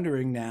 we're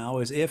wondering now,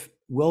 is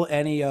will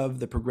any of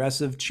the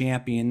progressive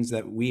champions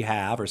that we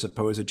have, or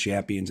supposed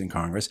champions in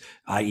Congress,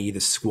 i.e.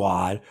 the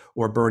squad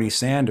or Bernie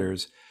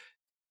Sanders,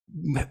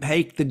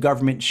 make the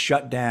government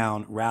shut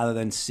down rather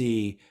than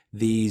see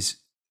these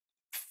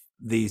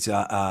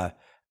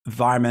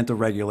environmental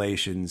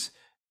regulations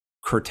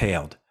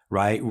curtailed?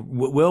 Right?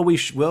 Will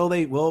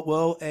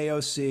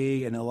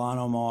AOC and Ilhan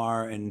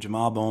Omar and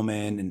Jamal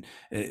Bowman and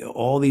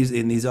all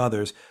these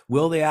others,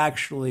 will they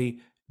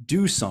actually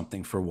do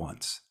something for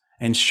once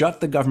and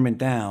shut the government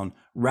down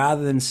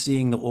rather than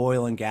seeing the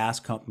oil and gas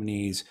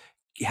companies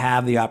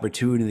have the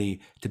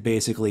opportunity to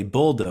basically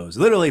bulldoze,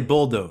 literally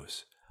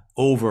bulldoze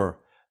over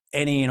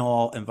any and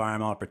all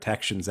environmental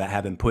protections that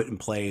have been put in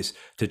place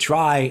to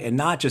try and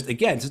not just,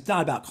 again, it's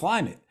not about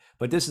climate,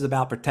 but this is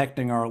about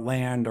protecting our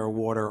land, our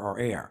water, our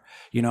air.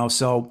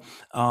 So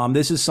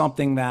this is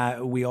something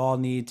that we all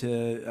need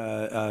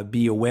to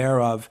be aware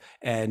of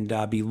and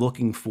be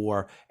looking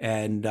for,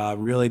 and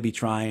really be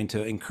trying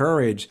to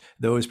encourage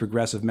those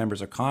progressive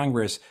members of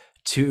Congress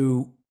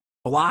to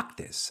block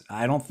this.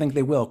 I don't think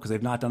they will, because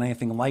they've not done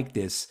anything like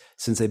this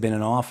since they've been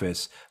in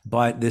office,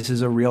 but this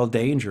is a real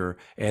danger.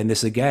 And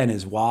this, again,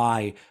 is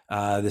why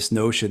this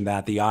notion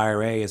that the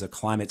IRA is a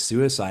climate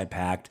suicide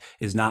pact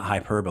is not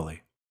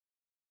hyperbole.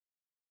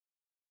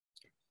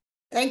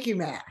 Thank you,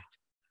 Matt.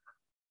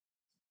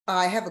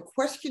 I have a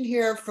question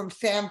here from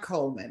Sam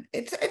Coleman.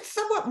 It's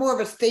somewhat more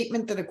of a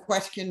statement than a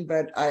question,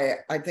 but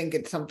I think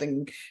it's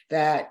something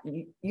that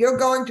you're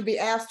going to be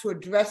asked to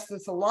address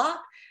this a lot,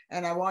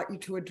 and I want you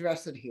to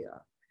address it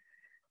here.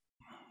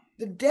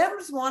 The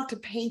Dems want to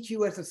paint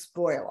you as a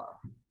spoiler,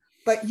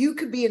 but you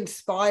could be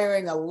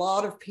inspiring a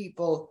lot of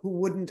people who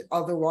wouldn't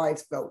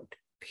otherwise vote,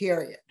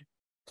 period.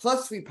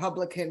 Plus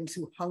Republicans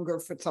who hunger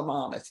for some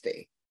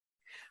honesty.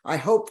 I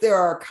hope there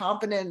are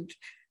competent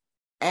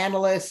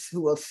analysts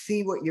who will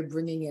see what you're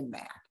bringing in,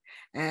 Matt.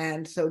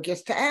 And so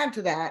just to add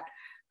to that,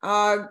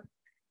 can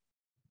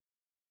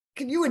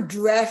you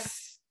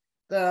address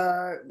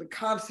the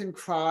constant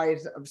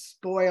cries of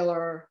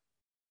spoiler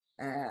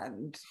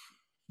and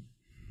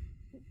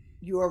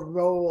your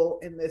role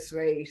in this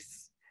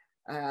race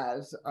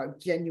as a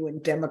genuine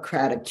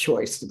democratic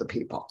choice for the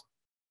people?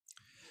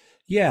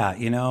 Yeah,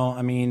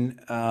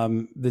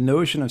 the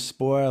notion of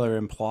spoiler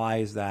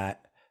implies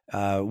that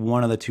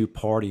one of the two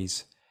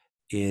parties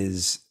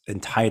is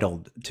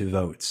entitled to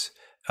votes.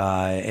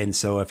 And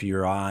so if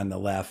you're on the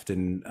left,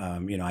 and,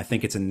 I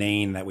think it's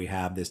inane that we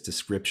have this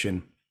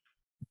description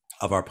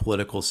of our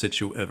political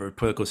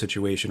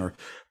situation or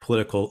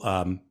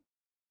political,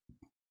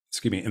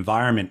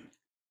 environment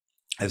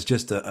as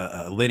just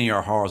a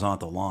linear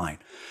horizontal line.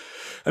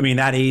 I mean,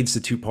 that aids the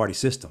two-party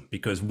system,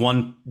 because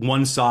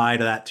one side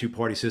of that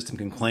two-party system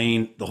can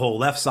claim the whole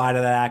left side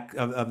of that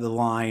of the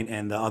line,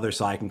 and the other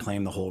side can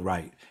claim the whole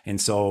right. And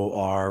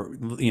so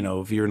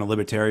if you're in a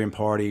Libertarian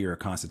Party or a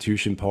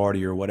Constitution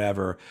Party or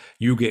whatever,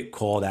 you get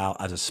called out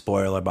as a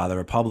spoiler by the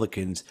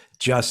Republicans,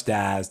 just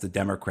as the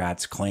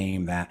Democrats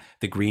claim that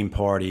the Green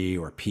Party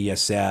or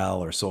PSL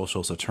or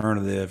Socialist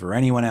Alternative or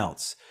anyone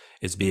else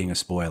is being a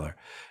spoiler.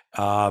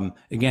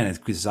 Again, it's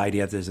this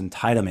idea that there's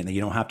entitlement, that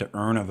you don't have to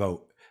earn a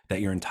vote,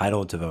 that you're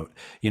entitled to vote.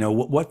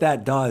 What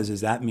that does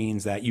is that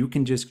means that you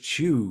can just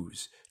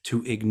choose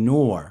to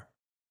ignore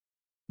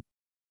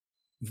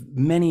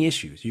many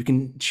issues. You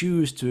can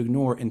choose to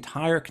ignore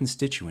entire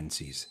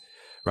constituencies,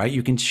 right?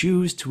 You can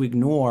choose to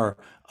ignore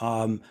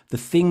the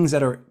things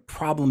that are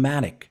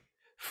problematic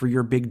for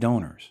your big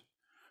donors.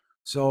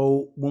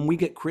 So when we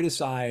get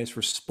criticized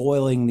for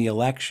spoiling the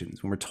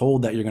elections, when we're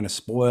told that you're going to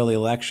spoil the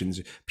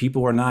elections,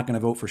 people are not going to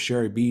vote for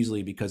Sherry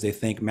Beasley because they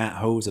think Matt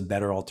Hoh is a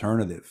better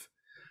alternative.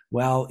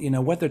 Well,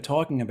 what they're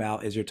talking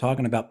about is, you're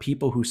talking about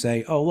people who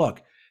say, oh,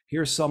 look,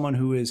 here's someone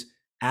who is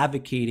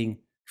advocating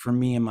for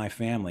me and my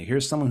family.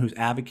 Here's someone who's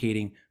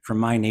advocating for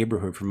my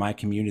neighborhood, for my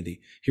community.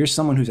 Here's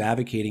someone who's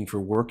advocating for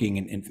working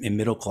in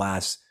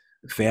middle-class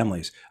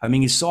families. I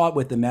mean, you saw it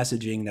with the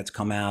messaging that's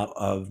come out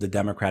of the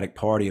Democratic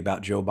Party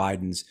about Joe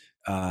Biden's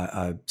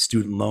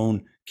student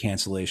loan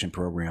cancellation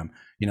program.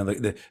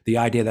 The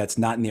idea that it's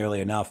not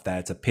nearly enough, that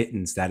it's a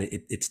pittance, that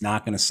it's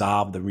not going to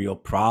solve the real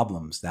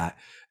problems, that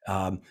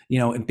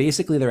and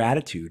basically their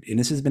attitude, and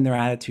this has been their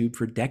attitude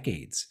for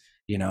decades,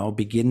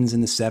 begins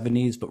in the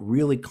 70s, but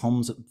really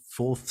comes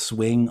full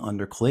swing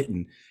under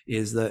Clinton,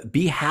 is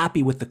be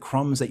happy with the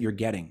crumbs that you're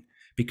getting,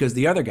 because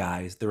the other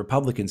guys, the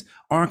Republicans,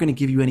 aren't going to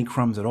give you any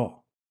crumbs at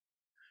all.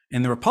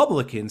 And the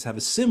Republicans have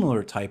a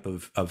similar type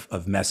of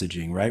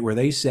messaging, right? Where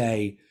they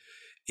say,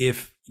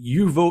 if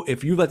you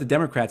let the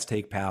Democrats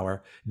take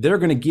power, they're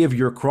going to give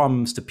your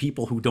crumbs to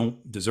people who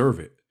don't deserve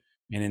it.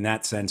 And in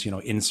that sense,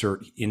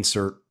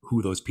 insert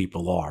who those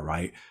people are,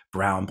 right?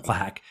 Brown,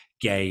 black,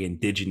 gay,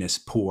 indigenous,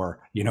 poor,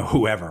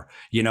 whoever,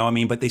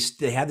 but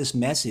they have this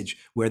message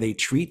where they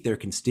treat their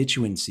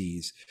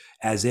constituencies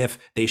as if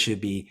they should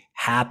be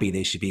happy,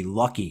 they should be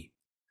lucky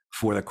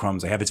for the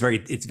crumbs they have. It's very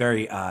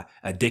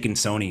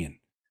Dickinsonian,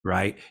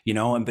 right?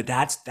 But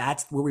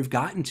that's where we've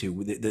gotten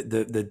to,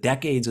 the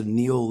decades of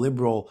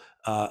neoliberal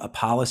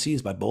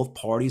policies by both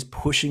parties,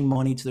 pushing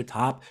money to the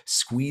top,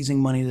 squeezing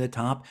money to the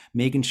top,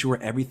 making sure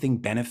everything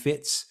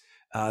benefits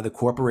the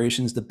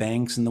corporations, the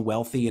banks, and the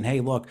wealthy. And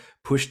hey, look,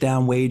 push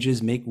down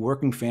wages, make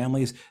working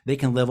families, they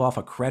can live off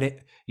of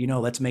credit.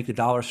 Let's make the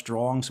dollar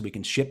strong so we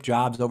can ship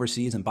jobs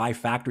overseas and buy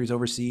factories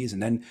overseas.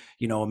 And then,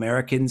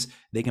 Americans,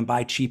 they can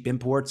buy cheap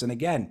imports. And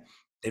again,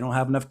 they don't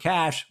have enough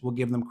cash, we'll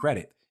give them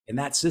credit. And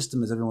that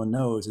system, as everyone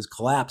knows, is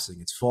collapsing.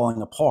 It's falling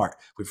apart.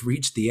 We've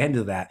reached the end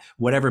of that.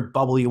 Whatever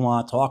bubble you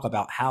want to talk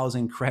about,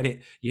 housing,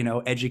 credit,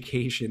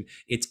 education,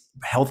 it's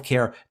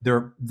healthcare,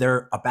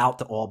 they're about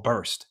to all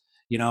burst.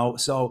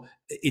 So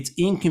it's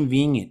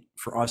inconvenient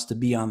for us to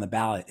be on the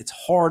ballot. It's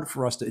hard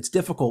for us to, it's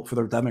difficult for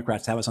the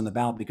Democrats to have us on the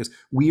ballot because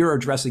we are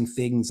addressing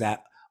things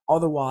that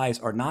otherwise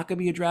are not going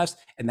to be addressed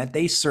and that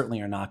they certainly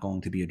are not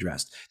going to be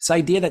addressed. This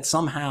idea that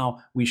somehow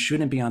we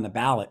shouldn't be on the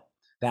ballot,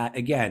 that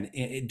again,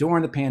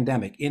 during the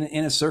pandemic, in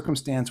a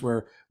circumstance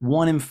where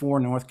 1 in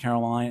 4 North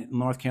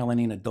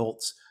Carolinian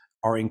adults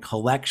are in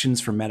collections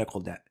for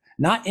medical debt,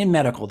 not in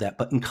medical debt,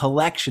 but in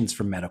collections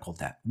for medical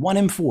debt, 1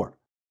 in 4.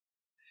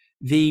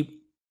 The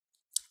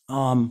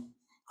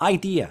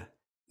idea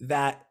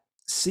that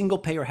single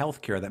payer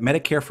healthcare, that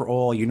Medicare for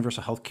all,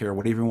 universal healthcare,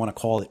 whatever you want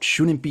to call it,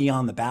 shouldn't be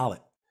on the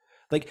ballot.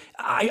 Like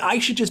I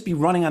should just be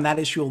running on that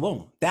issue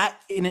alone. That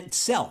in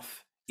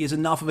itself is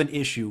enough of an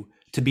issue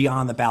to be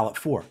on the ballot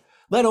for,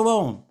 let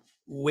alone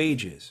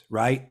wages,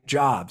 right?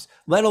 Jobs,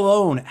 let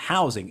alone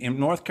housing. In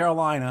North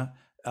Carolina,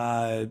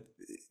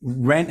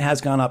 rent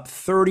has gone up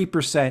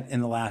 30%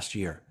 in the last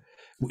year.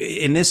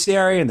 In this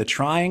area, in the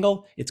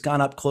triangle, it's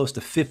gone up close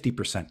to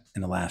 50%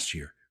 in the last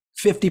year.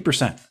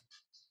 50%.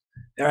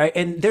 All right.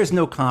 And there's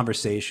no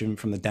conversation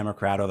from the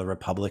Democrat or the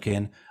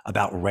Republican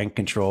about rent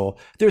control.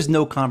 There's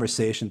no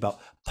conversation about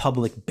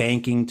public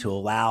banking to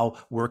allow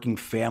working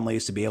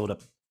families to be able to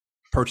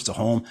purchase a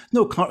home.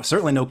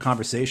 Certainly no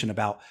conversation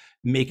about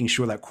making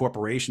sure that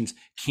corporations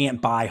can't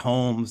buy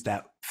homes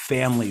that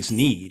families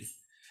need.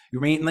 You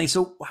mean, like,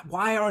 so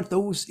why aren't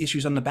those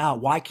issues on the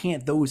ballot? Why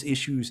can't those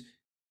issues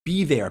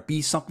be there,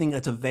 be something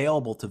that's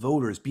available to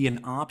voters, be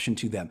an option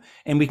to them?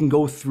 And we can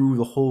go through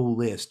the whole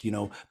list,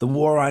 the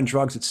war on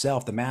drugs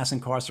itself, the mass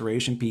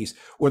incarceration piece,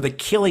 or the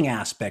killing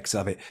aspects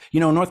of it.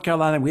 In North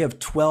Carolina, we have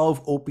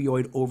 12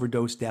 opioid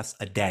overdose deaths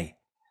a day.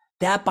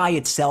 That by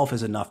itself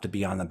is enough to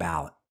be on the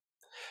ballot.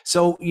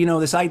 So,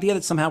 this idea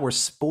that somehow we're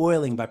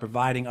spoiling by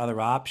providing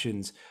other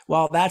options,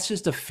 well, that's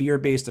just a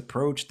fear-based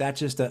approach. That's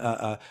just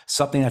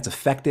something that's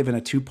effective in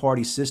a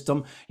two-party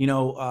system.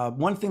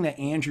 One thing that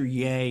Andrew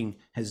Yang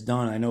has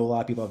done, I know a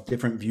lot of people have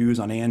different views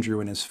on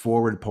Andrew and his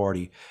Forward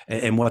Party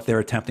and what they're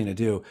attempting to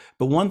do.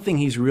 But one thing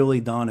he's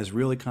really done is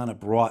really kind of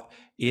brought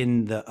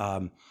in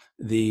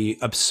the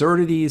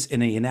absurdities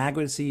and the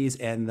inadequacies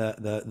and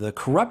the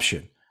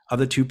corruption of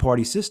the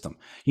two-party system.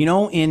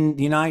 In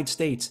the United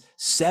States,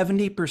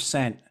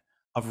 70%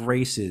 of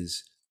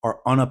races are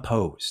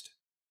unopposed.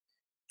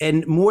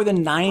 And more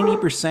than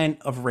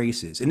 90% of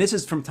races, and this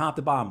is from top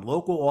to bottom,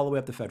 local all the way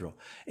up to federal,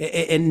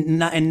 and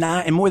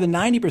more than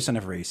 90%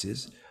 of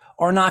races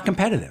are not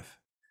competitive.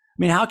 I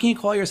mean, how can you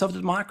call yourself a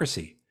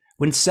democracy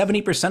when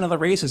 70% of the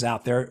races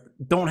out there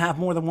don't have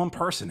more than one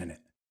person in it?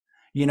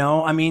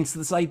 So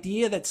this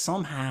idea that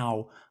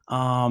somehow,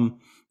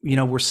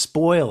 we're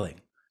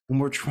spoiling when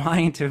we're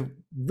trying to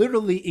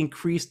literally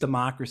increase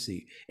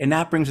democracy. And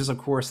that brings us, of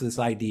course, to this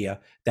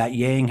idea that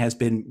Yang has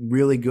been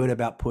really good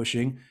about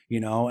pushing,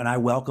 and I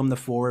welcome the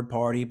Forward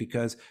Party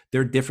because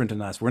they're different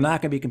than us. We're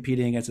not going to be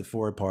competing against the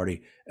Forward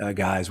Party,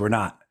 guys. We're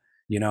not.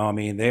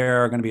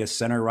 They're going to be a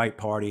center-right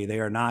party.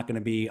 They are not going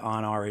to be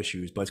on our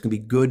issues, but it's going to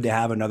be good to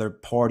have another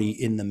party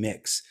in the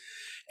mix.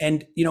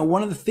 And,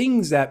 one of the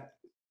things that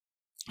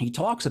he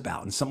talks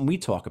about, and something we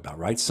talk about,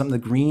 right? Something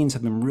the Greens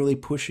have been really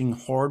pushing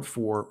hard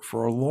for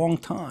a long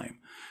time,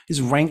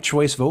 is ranked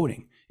choice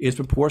voting, is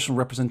proportional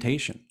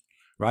representation,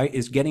 right?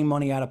 Is getting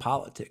money out of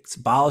politics,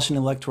 abolishing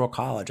electoral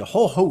college, a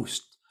whole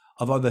host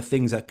of other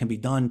things that can be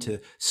done to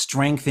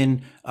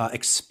strengthen,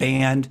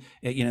 expand,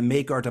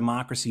 make our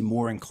democracy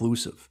more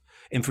inclusive.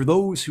 And for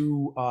those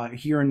who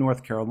here in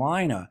North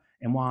Carolina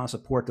and want to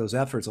support those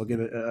efforts, I'll give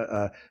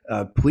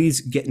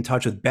please get in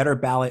touch with Better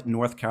Ballot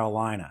North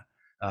Carolina.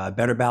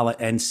 Better Ballot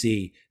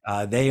NC.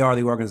 They are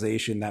the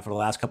organization that for the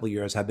last couple of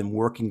years have been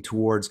working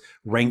towards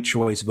ranked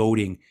choice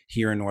voting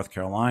here in North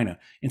Carolina.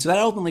 And so that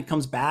ultimately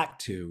comes back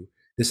to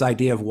this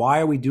idea of why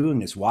are we doing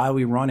this? Why are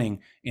we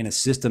running in a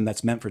system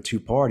that's meant for two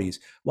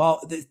parties? Well,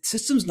 the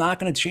system's not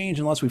going to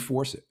change unless we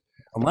force it.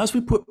 Unless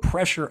we put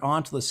pressure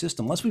onto the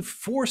system, unless we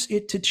force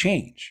it to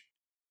change,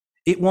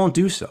 it won't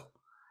do so.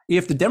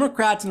 If the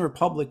Democrats and the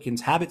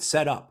Republicans have it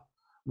set up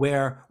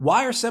where,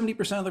 why are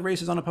 70% of the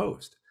races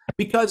unopposed?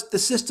 Because the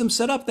system's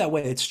set up that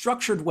way. It's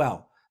structured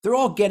well. They're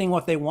all getting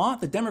what they want.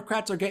 The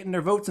Democrats are getting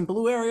their votes in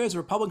blue areas. The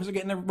Republicans are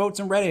getting their votes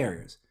in red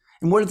areas.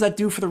 And what does that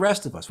do for the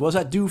rest of us? What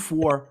does that do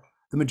for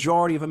the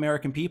majority of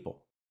American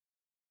people?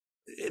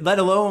 Let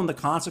alone the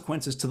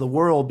consequences to the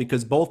world,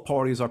 because both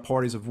parties are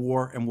parties of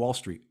war and Wall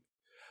Street.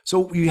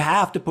 So you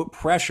have to put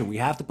pressure. We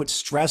have to put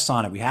stress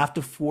on it. We have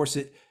to force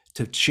it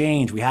to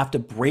change. We have to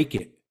break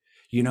it,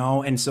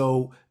 And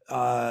so,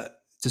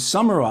 to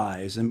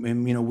summarize,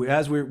 and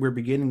as we're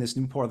beginning this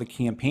new part of the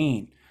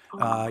campaign,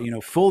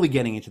 fully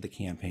getting into the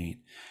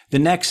campaign, the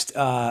next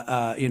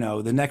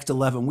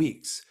 11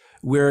 weeks,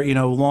 we're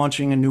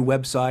launching a new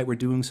website. We're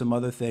doing some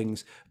other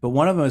things, but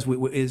one of them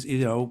is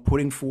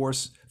putting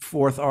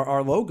forth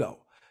our logo,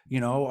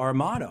 our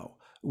motto,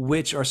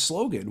 our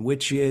slogan,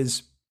 which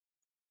is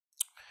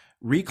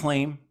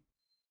reclaim,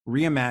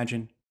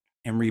 reimagine,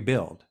 and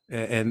rebuild,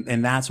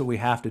 and that's what we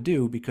have to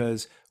do,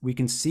 because we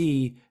can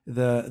see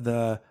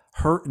the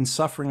hurt and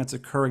suffering that's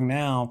occurring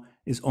now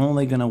is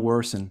only going to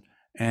worsen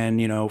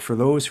And, for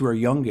those who are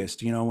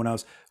youngest, when I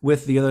was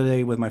with the other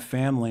day with my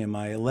family and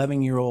my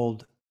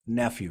 11-year-old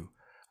nephew,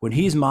 when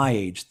he's my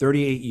age,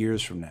 38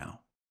 years from now,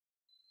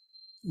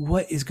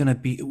 what is going to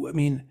be, I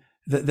mean,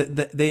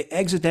 the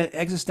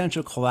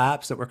existential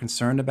collapse that we're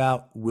concerned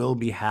about will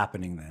be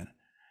happening then.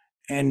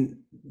 And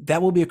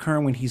that will be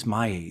occurring when he's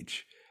my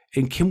age.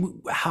 And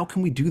how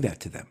can we do that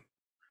to them?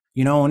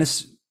 And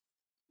it's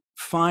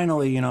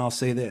finally, I'll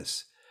say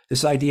this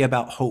idea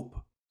about hope.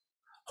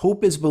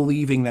 Hope is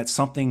believing that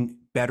something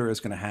better is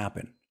going to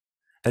happen,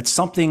 that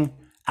something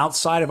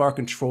outside of our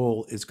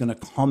control is going to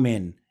come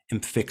in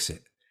and fix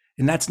it.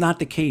 And that's not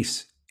the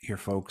case here,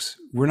 folks.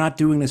 We're not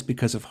doing this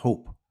because of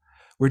hope.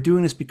 We're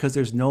doing this because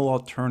there's no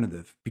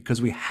alternative,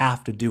 because we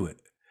have to do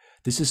it.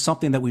 This is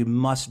something that we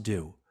must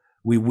do.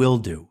 We will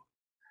do.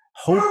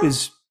 Hope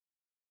is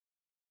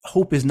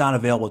not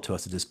available to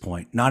us at this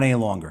point, not any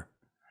longer.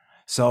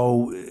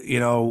 So,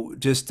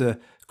 just to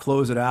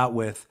close it out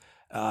with,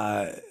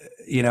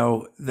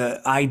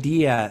 the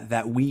idea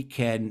that we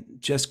can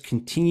just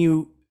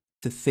continue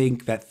to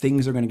think that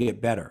things are going to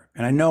get better.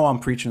 And I know I'm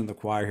preaching to the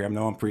choir here.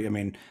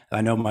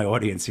 I know my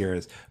audience here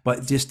is,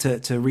 but just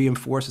to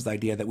reinforce this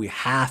idea that we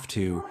have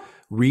to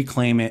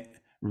reclaim it,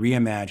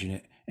 reimagine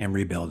it, and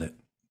rebuild it.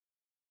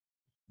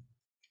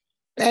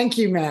 Thank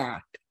you,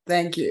 Matt.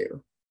 Thank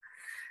you.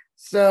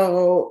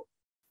 So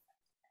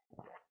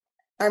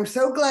I'm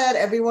so glad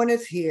everyone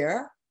is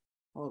here.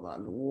 Hold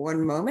on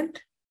one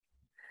moment.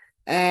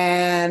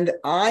 And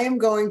I am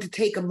going to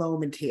take a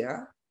moment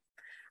here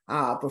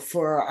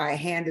before I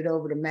hand it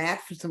over to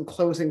Matt for some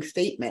closing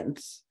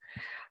statements.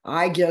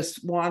 I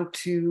just want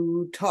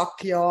to talk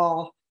to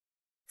y'all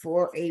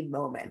for a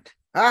moment.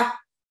 I'm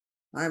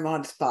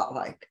on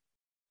Spotlight.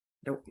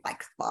 I don't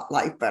like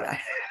Spotlight, but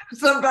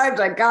sometimes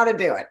I gotta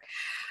do it.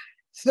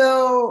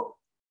 So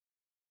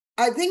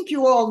I think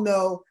you all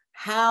know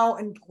how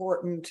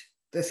important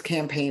this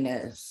campaign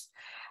is,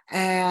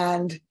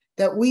 and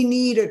that we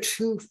need a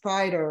true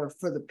fighter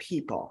for the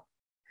people.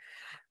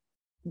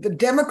 The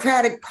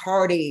Democratic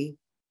Party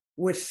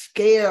was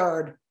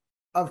scared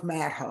of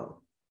Matt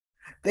Hoh.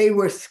 They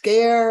were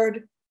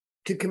scared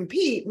to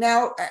compete.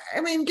 Now,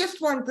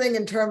 just one thing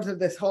in terms of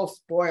this whole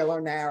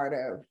spoiler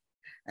narrative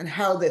and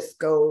how this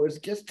goes,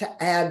 just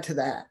to add to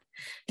that.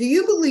 Do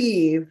you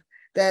believe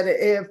that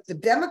if the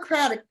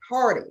Democratic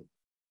Party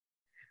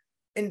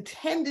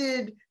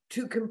intended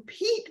to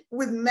compete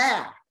with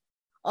Matt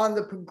on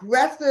the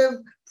progressive,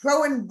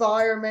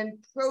 pro-environment,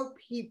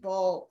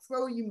 pro-people,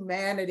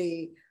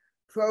 pro-humanity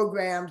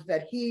programs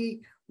that he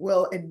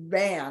will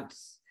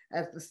advance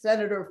as the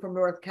senator from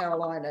North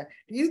Carolina,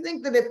 do you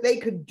think that if they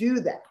could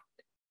do that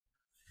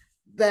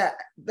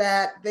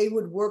they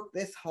would work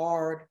this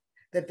hard,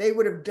 that they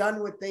would have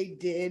done what they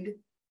did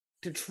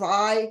to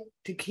try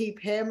to keep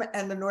him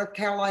and the North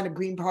Carolina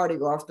Green Party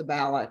off the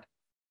ballot?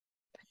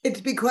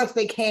 It's because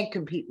they can't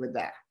compete with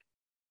that.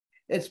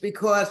 It's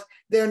because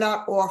they're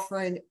not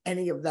offering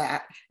any of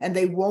that, and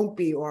they won't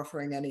be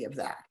offering any of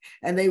that.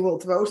 And they will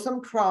throw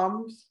some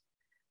crumbs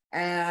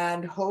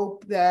and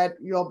hope that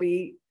you'll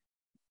be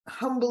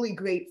humbly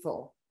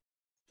grateful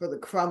for the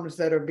crumbs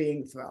that are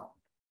being thrown.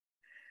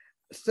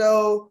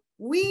 So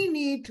we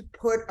need to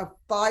put a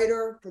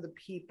fighter for the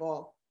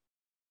people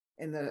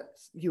in the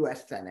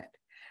US Senate.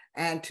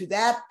 And to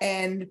that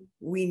end,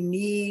 we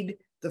need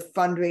the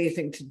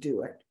fundraising to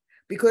do it,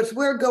 because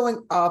we're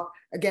going up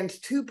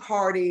against two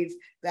parties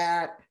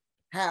that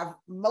have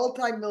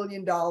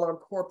multi-million-dollar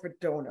corporate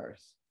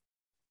donors.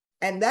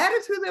 And that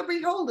is who they're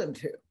beholden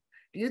to.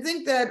 Do you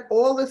think that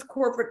all this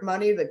corporate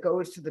money that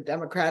goes to the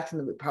Democrats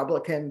and the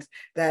Republicans,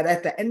 that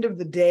at the end of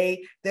the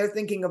day, they're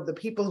thinking of the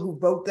people who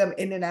vote them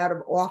in and out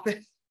of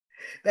office,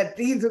 that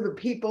these are the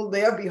people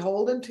they're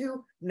beholden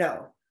to?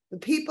 No. The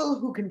people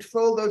who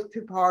control those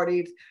two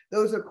parties,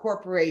 those are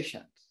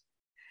corporations.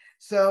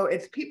 So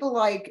it's people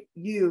like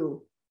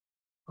you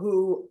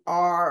who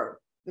are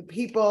the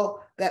people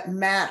that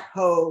Matt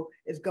Hoh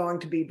is going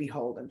to be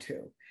beholden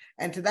to.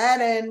 And to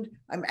that end,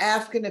 I'm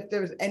asking if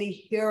there's any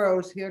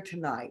heroes here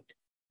tonight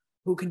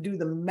who can do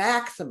the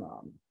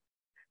maximum.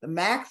 The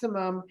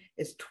maximum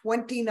is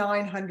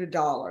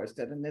 $2,900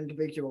 that an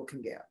individual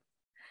can give.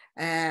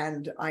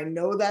 And I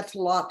know that's a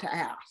lot to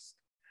ask,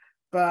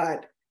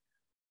 but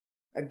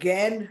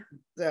again,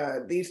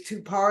 these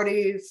two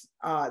parties,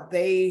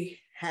 they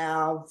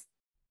have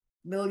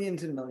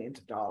millions and millions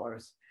of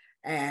dollars,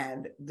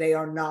 and they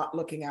are not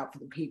looking out for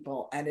the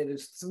people. And it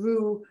is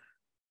through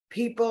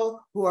people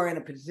who are in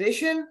a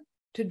position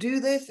to do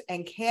this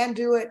and can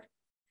do it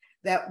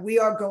that we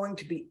are going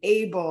to be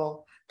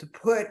able to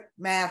put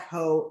Matt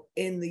Hoh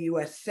in the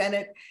US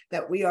Senate,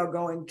 that we are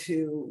going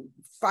to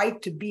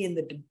fight to be in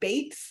the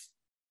debates.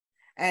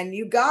 And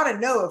you got to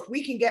know, if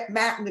we can get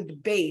Matt in the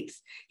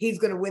debates, he's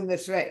going to win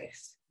this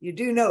race. You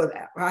do know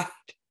that, right?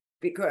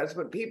 Because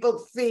when people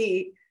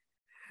see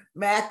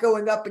Matt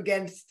going up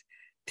against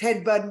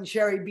Ted Budd and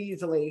Sherry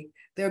Beasley,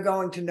 they're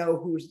going to know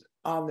who's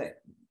on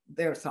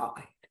their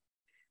side.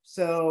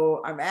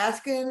 So I'm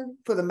asking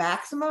for the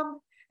maximum.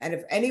 And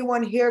if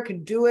anyone here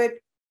can do it,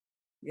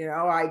 You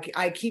know,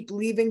 I keep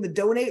leaving the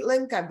donate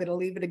link. I'm going to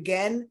leave it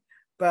again,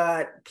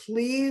 but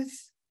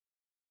please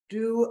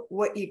do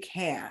what you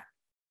can.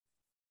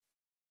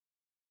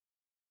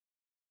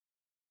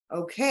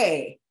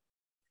 Okay.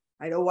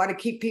 I don't want to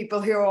keep people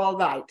here all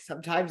night.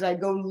 Sometimes I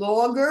go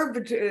longer,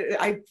 but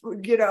I,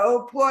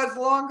 pause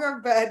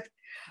longer, but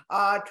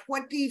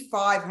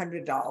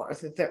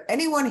 $2,500. Is there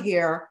anyone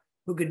here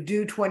who could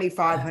do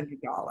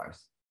 $2,500?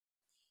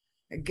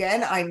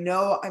 Again, I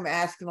know I'm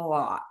asking a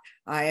lot.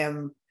 I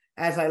am,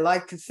 as I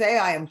like to say,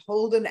 I am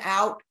holding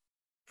out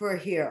for a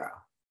hero.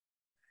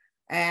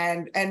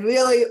 And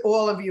really,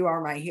 all of you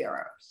are my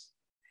heroes.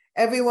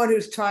 Everyone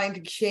who's trying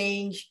to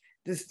change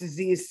this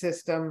disease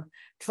system,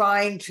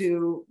 trying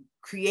to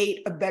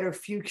create a better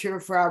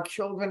future for our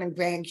children and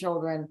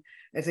grandchildren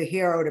is a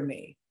hero to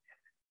me.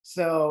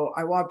 So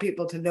I want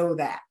people to know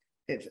that.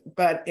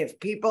 But if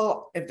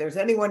there's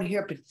anyone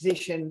here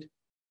positioned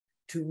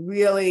to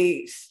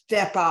really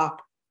step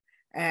up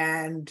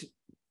and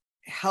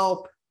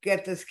help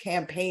get this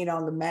campaign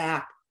on the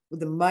map with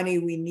the money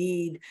we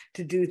need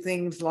to do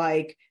things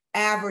like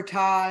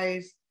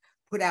advertise,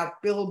 put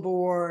out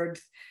billboards,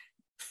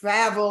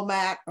 travel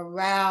Matt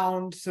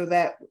around so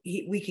that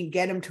we can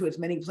get him to as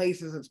many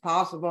places as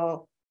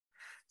possible.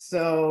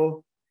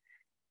 So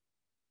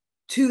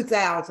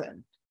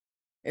 2,000.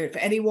 If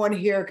anyone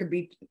here could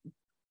be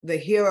the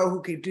hero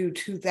who could do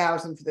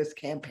 2,000 for this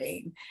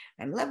campaign.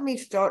 And let me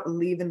start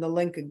leaving the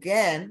link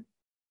again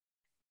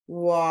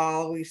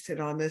while we sit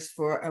on this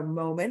for a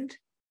moment.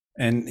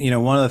 And,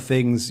 one of the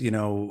things, we've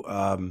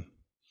got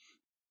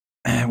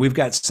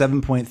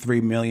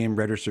 7.3 million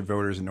registered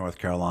voters in North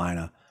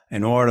Carolina.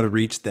 In order to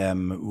reach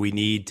them, we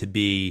need to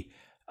be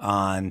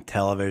on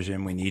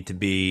television. We need to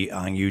be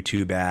on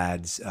YouTube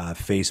ads,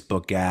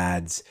 Facebook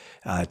ads,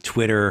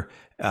 Twitter,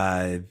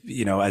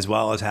 as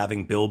well as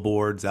having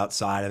billboards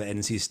outside of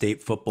NC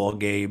State football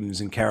games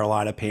and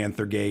Carolina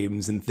Panther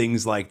games and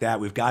things like that.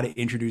 We've got to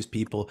introduce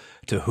people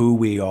to who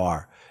we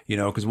are.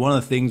 Because one of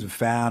the things we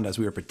found as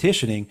we were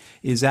petitioning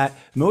is that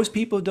most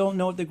people don't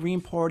know what the Green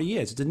Party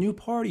is. It's a new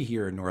party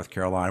here in North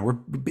Carolina.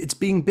 It's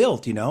being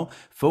built,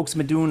 Folks have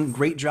been doing a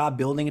great job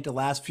building it the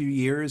last few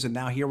years, and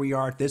now here we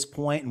are at this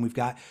point, and we've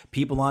got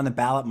people on the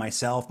ballot,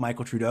 myself,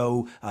 Michael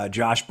Trudeau,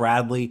 Josh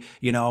Bradley,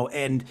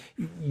 and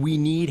we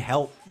need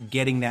help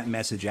getting that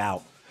message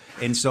out.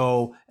 And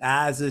so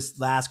as this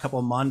last couple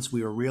of months,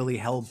 we were really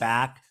held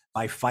back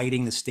by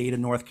fighting the state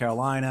of North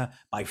Carolina,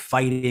 by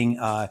fighting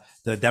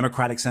the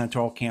Democratic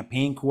Senatorial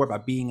Campaign Court, by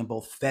being in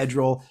both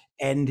federal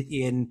and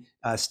in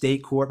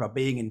state court, by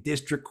being in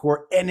district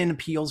court and in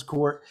appeals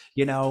court.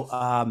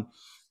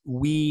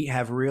 We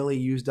have really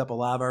used up a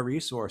lot of our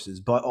resources,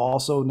 but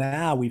also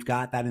now we've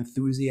got that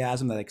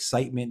enthusiasm, that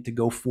excitement to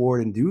go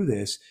forward and do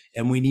this.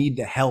 And we need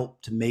the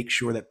help to make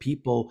sure that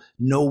people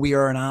know we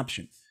are an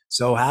option.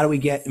 So how do we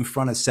get in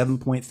front of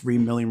 7.3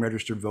 million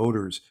registered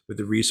voters with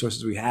the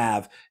resources we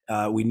have?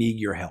 We need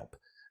your help.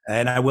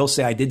 And I will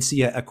say, I did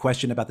see a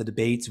question about the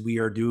debates. We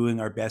are doing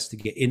our best to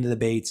get into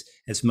debates.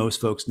 As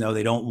most folks know,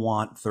 they don't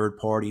want third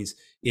parties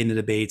in the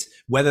debates.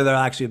 Whether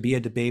there'll actually be a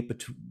debate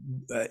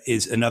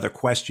is another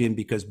question,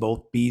 because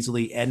both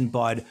Beasley and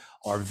Bud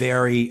are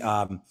very,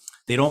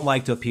 they don't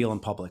like to appear in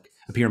public.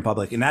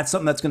 And that's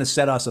something that's going to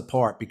set us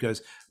apart,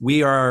 because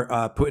we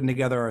are putting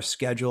together our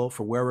schedule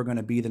for where we're going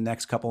to be the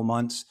next couple of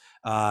months.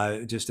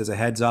 Just as a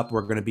heads up,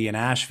 we're going to be in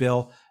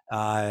Asheville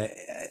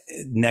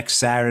next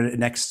Saturday,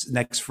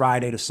 next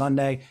Friday to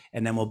Sunday,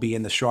 and then we'll be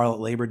in the Charlotte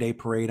Labor Day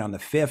Parade on the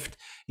 5th.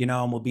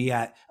 And we'll be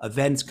at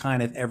events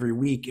kind of every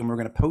week, and we're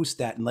going to post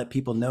that and let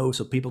people know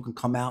so people can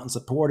come out and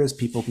support us.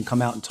 People can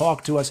come out and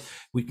talk to us.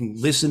 We can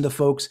listen to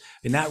folks,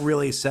 and that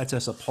really sets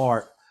us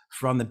apart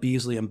from the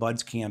Beasley and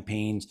Bud's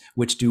campaigns,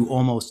 which do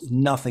almost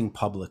nothing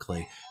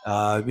publicly,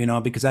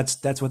 because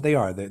that's what they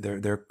are.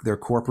 They're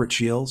corporate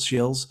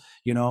shills,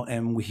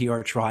 and we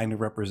are trying to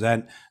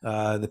represent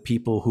the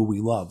people who we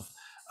love.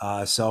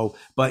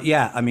 But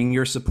yeah,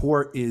 your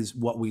support is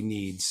what we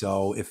need.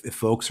 So if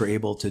folks are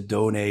able to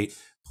donate,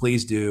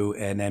 please do,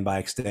 and then by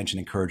extension,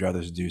 encourage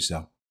others to do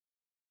so.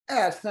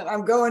 Yes,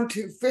 I'm going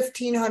to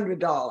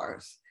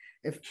 $1,500.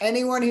 If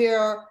anyone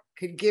here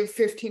could give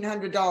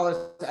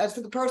 $1,500. As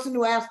for the person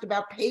who asked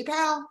about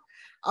PayPal,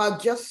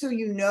 just so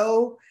you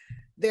know,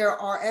 there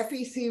are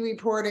FEC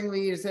reporting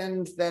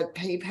reasons that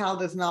PayPal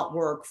does not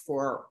work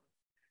for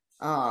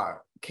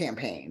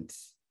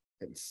campaigns.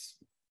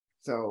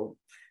 So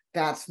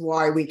that's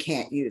why we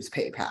can't use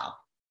PayPal.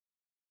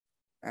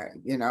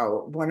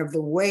 One of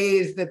the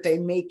ways that they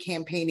make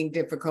campaigning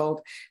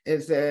difficult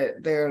is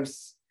that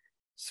there's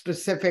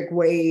specific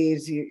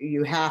ways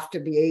you have to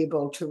be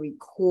able to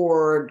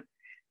record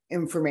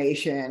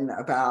information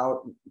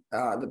about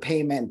the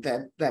payment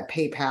that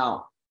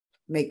PayPal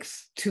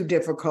makes too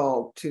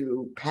difficult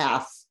to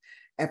pass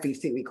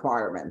FEC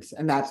requirements,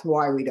 and that's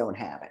why we don't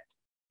have it.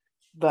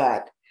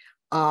 But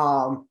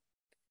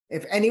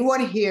if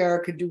anyone here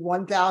could do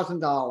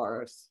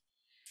 $1,000,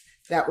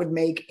 that would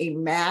make a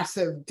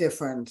massive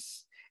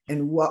difference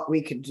in what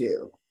we could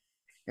do.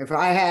 If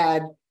I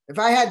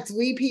had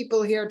 3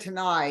 people here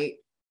tonight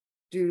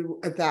do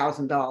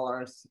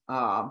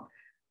 $1,000.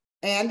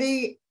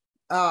 Andy,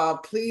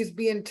 please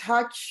be in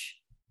touch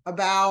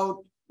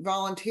about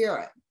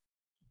volunteering,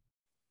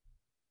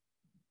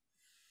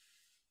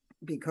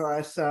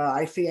 because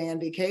I see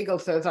Andy Cagle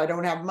says, I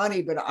don't have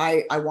money, but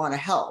I want to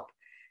help.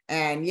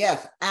 And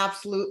yes,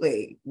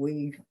 absolutely.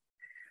 We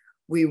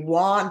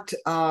want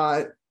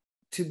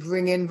to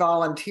bring in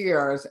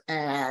volunteers.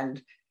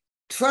 And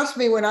trust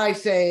me when I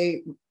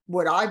say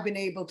what I've been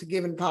able to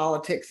give in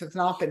politics has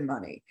not been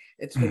money.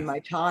 It's been my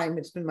time,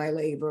 it's been my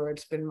labor,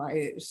 it's been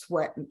my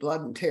sweat and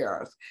blood and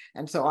tears.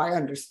 And so I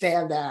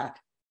understand that.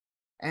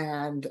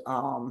 And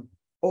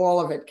all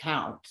of it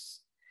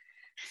counts.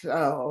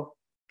 So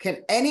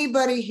can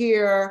anybody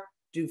here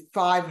do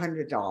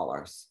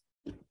 $500?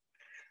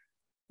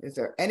 Is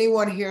there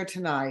anyone here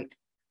tonight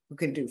who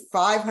can do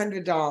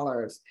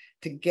 $500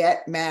 to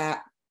get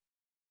Matt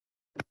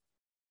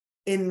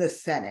in the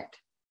Senate?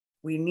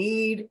 We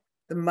need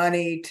the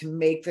money to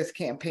make this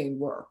campaign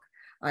work.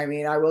 I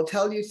mean, I will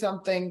tell you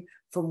something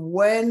from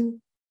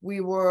when we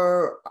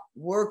were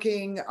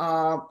working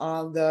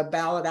on the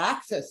ballot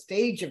access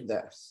stage of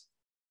this.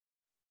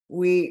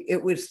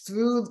 It was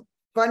through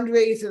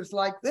fundraisers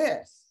like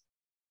this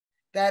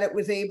that it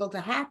was able to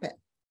happen,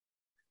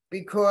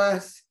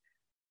 because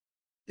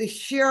the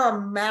sheer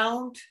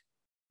amount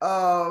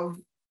of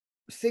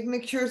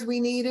signatures we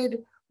needed,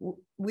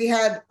 we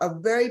had a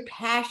very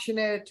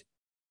passionate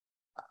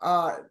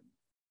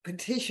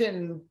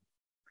petition.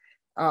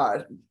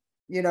 Our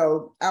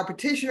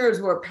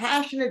petitioners were a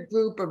passionate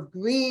group of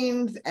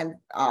Greens and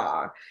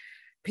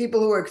people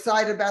who were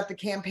excited about the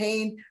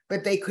campaign,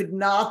 but they could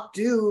not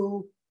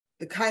do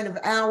the kind of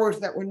hours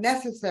that were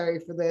necessary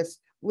for this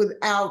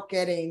without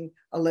getting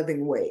a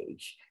living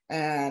wage.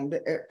 And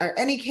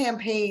any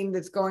campaign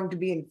that's going to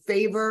be in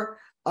favor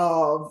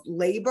of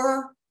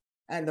labor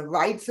and the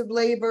rights of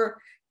labor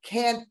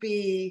can't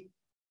be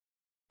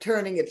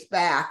turning its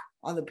back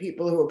on the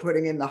people who are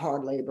putting in the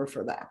hard labor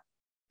for them.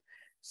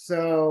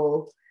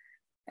 So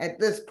at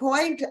this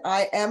point,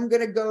 I am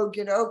going to go,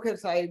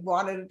 because I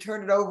wanted to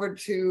turn it over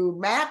to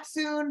Matt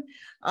soon.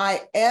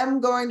 I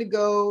am going to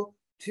go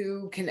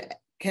to,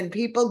 can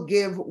people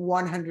give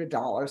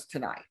 $100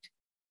 tonight?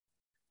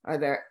 Are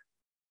there?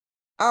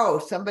 Oh,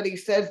 somebody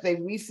says they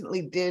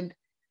recently did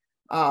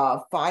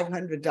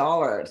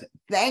 $500.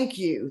 Thank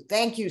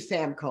you,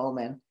 Sam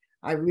Coleman.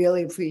 I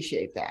really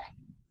appreciate that.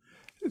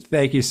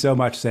 Thank you so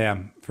much,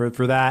 Sam, for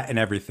that and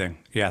everything.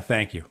 Yeah,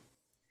 thank you.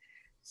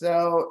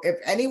 So if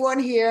anyone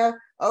here,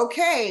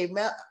 okay,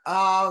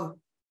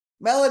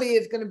 Melody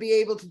is going to be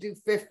able to do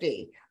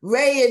 50.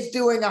 Ray is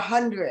doing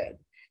 100.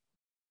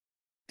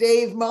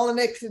 Dave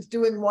Mullenix is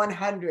doing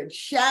 100.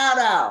 Shout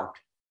out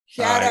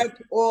to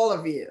all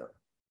of you.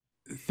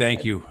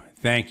 Thank you.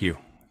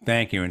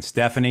 And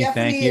Stephanie,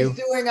 thank you. Is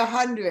doing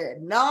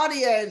 100.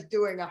 Nadia is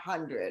doing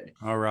 100.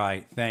 All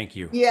right, thank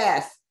you.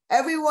 Yes,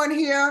 everyone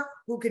here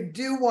who could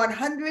do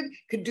 100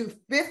 could do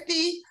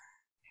 50.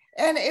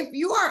 And if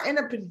you are in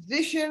a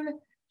position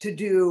to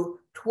do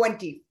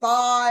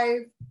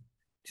 25,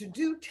 to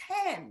do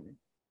 10,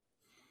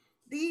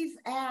 these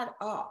add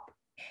up.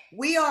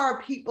 We are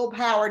a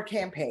people-powered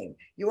campaign.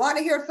 You want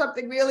to hear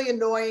something really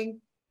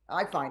annoying?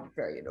 I find it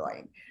very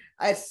annoying.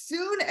 As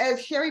soon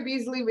as Sherry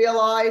Beasley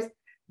realized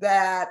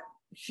that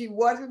she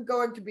wasn't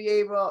going to be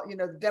able,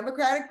 the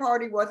Democratic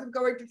Party wasn't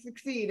going to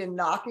succeed in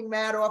knocking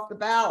Matt off the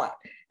ballot,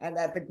 and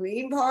that the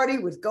Green Party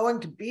was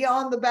going to be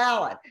on the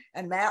ballot,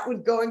 and Matt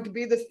was going to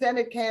be the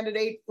Senate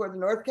candidate for the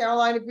North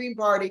Carolina Green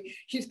Party,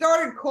 she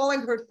started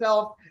calling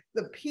herself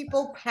the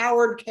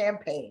People-Powered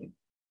Campaign.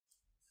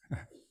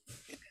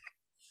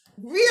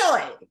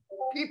 Really?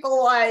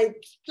 People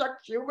like Chuck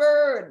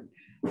Schumer and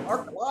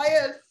Mark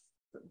Elias.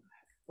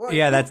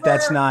 Yeah,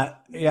 that's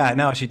not. Yeah,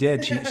 no, she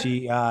did.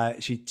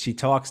 She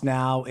talks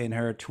now in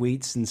her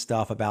tweets and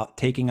stuff about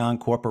taking on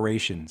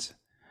corporations,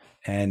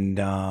 and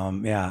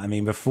I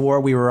mean, before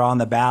we were on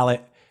the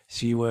ballot,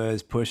 she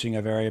was pushing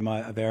a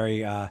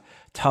very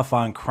tough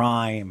on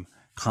crime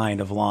kind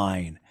of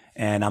line,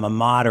 and I'm a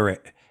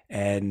moderate,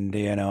 and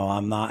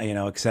I'm not,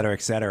 et cetera,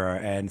 et cetera.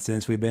 And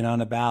since we've been on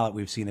the ballot,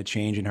 we've seen a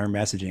change in her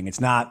messaging. It's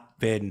not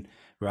been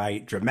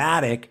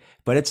dramatic,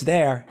 but it's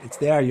there.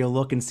 You'll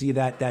look and see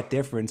that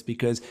difference,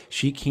 because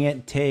she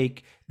can't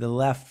take the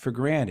left for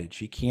granted.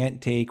 She can't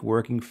take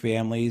working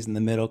families and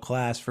the middle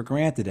class for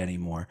granted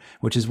anymore,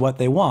 which is what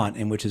they want,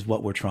 and which is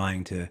what we're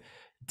trying to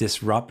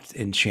disrupt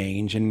and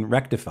change and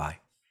rectify.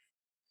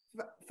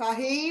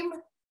 Fahim,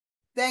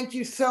 thank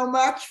you so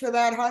much for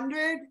that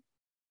 100.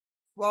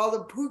 While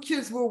the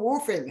pooches were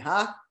woofing,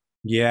 huh?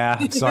 Yeah,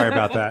 sorry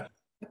about that.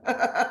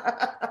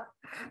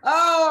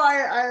 Oh,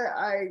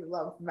 I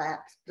love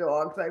Matt's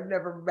dogs. I've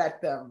never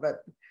met them,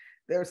 but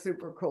they're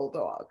super cool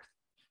dogs.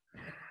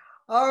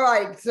 All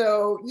right,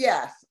 so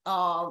yes,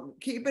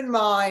 keep in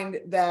mind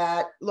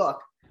that,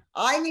 look,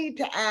 I need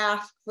to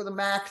ask for the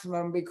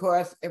maximum,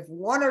 because if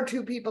one or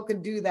two people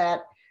can do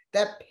that,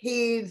 that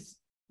pays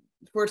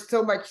for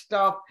so much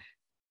stuff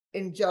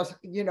in just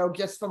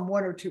from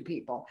one or two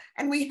people.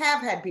 And we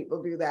have had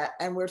people do that,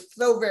 and we're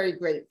so very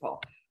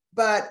grateful.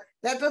 But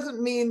That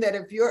doesn't mean that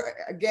if you're,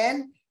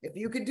 again, if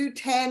you could do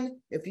 10,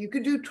 if you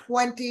could do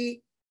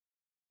 20,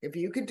 if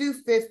you could do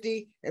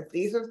 50, if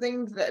these are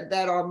things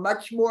that are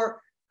much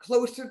more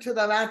closer to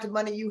the amount of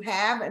money you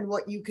have and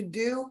what you can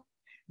do,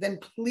 then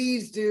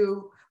please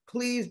do,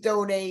 please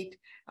donate.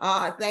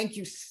 Thank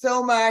you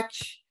so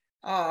much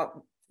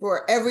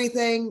for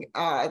everything.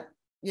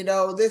 You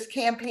know, this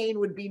campaign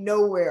would be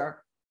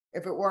nowhere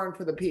if it weren't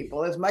for the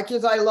people. As much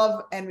as I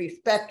love and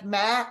respect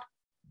Matt,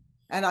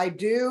 and I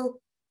do,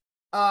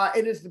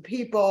 it is the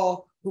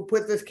people who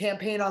put this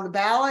campaign on the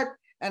ballot,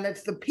 and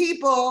it's the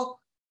people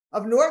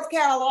of North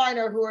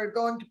Carolina who are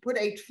going to put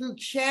a true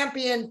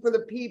champion for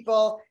the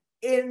people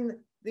in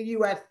the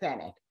U.S.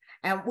 Senate.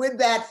 And with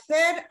that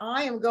said,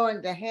 I am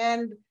going to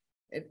hand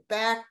it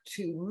back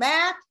to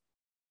Matt.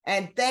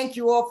 And thank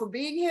you all for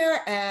being here.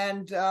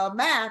 And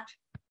Matt,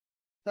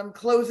 some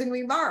closing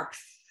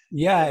remarks.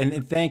 Yeah,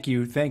 and thank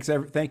you, thank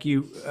you,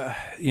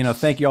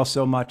 thank you all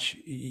so much.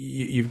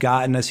 You've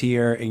gotten us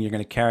here, and you're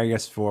going to carry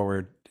us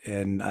forward,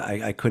 and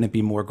I couldn't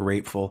be more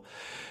grateful.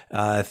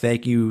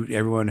 Thank you,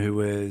 everyone who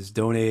has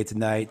donated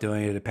tonight,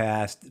 donated in the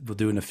past, will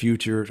do in the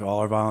future, to all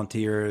our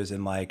volunteers,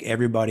 and like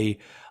everybody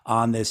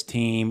on this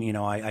team. You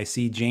know, I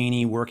see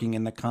Janie working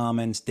in the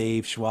comments,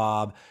 Dave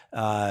Schwab.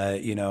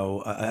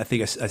 I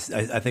think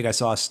I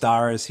saw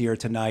Stars here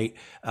tonight.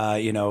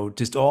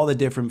 Just all the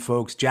different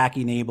folks.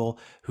 Jackie Nabel,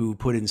 who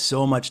put in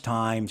so much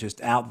time,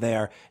 just out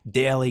there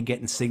daily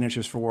getting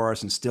signatures for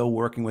us and still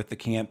working with the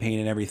campaign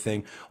and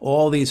everything.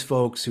 All these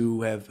folks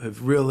who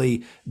have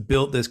really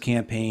built this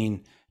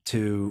campaign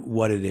to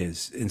what it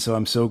is. And so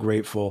I'm so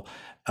grateful.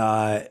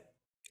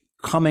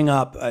 Coming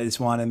up, I just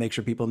want to make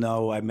sure people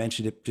know, I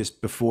mentioned it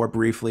just before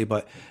briefly,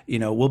 but,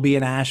 we'll be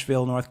in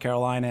Asheville, North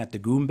Carolina at the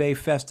Goombay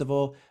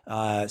Festival,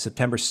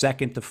 September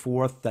 2nd to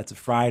 4th. That's a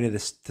Friday to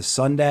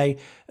Sunday.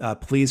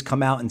 Please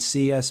come out and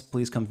see us.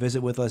 Please come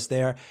visit with us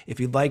there. If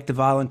you'd like to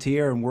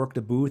volunteer and work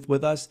the booth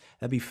with us,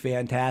 that'd be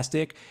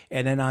fantastic.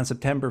 And then on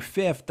September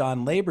 5th,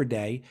 on Labor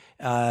Day,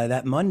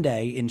 that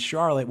Monday in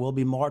Charlotte, we'll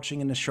be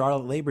marching in the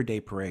Charlotte Labor Day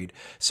Parade.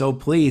 So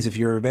please, if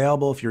you're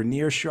available, if you're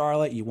near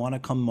Charlotte, you want to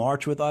come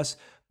march with us,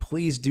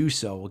 please do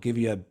so. We'll give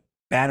you a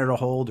banner to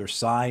hold or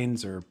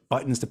signs or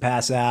buttons to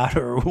pass out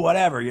or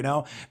whatever,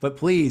 but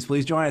please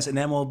join us. And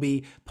then we'll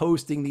be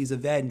posting these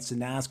events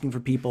and asking for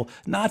people,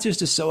 not just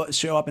to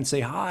show up and say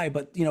hi,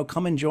 but,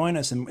 come and join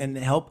us and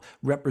help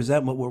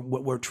represent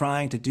what we're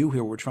trying to do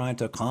here. We're trying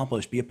to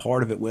accomplish, be a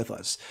part of it with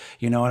us,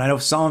 and I know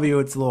some of you,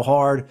 it's a little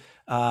hard,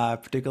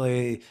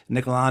 particularly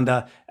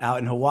Nicolanda out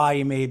in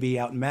Hawaii, maybe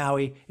out in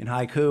Maui in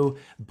Haiku.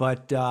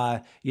 But,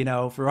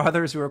 for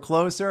others who are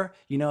closer,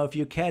 if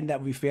you can, that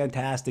would be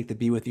fantastic to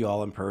be with you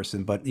all in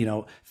person. But,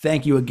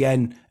 thank you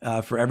again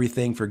for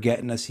everything, for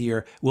getting us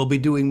here. We'll be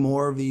doing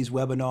more of these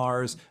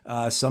webinars.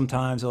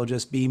 Sometimes it'll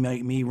just be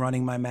me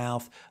running my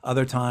mouth.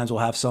 Other times we'll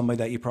have somebody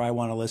that you probably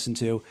want to listen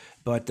to.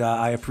 But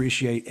I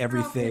appreciate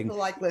everything. People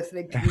like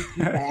listening to you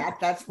do that.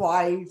 That's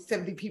why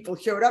 70 people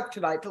showed up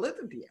tonight to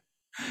listen to you.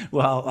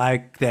 Well,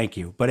 I thank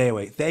you. But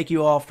anyway, thank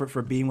you all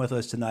for being with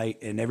us tonight,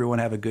 and everyone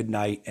have a good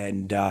night.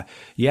 And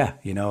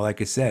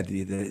like I said,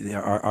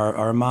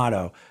 our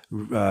motto,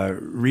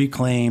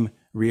 reclaim,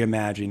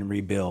 reimagine,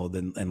 rebuild,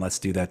 and let's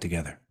do that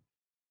together.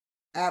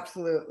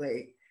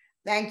 Absolutely.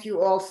 Thank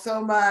you all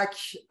so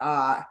much.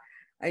 I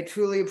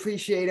truly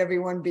appreciate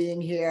everyone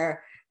being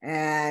here.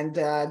 And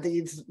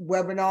these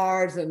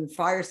webinars and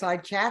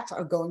fireside chats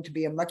are going to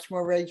be a much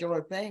more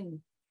regular thing.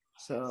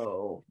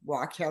 So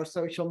watch our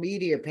social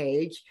media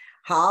page.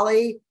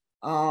 Holly,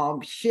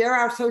 share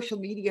our social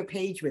media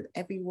page with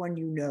everyone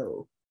you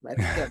know. Let's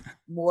get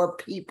more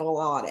people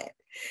on it.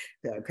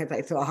 Because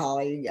I saw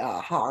Holly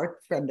Hart,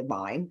 friend of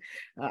mine,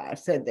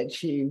 said that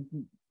she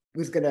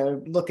was going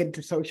to look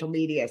into social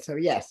media. So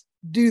yes,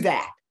 do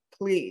that,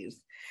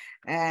 please.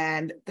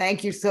 And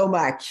thank you so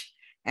much.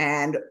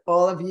 And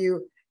all of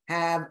you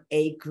have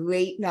a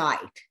great night.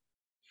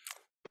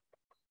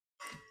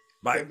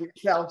 Bye. Give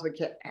yourselves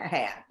a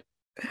hand.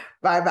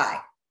 Bye-bye.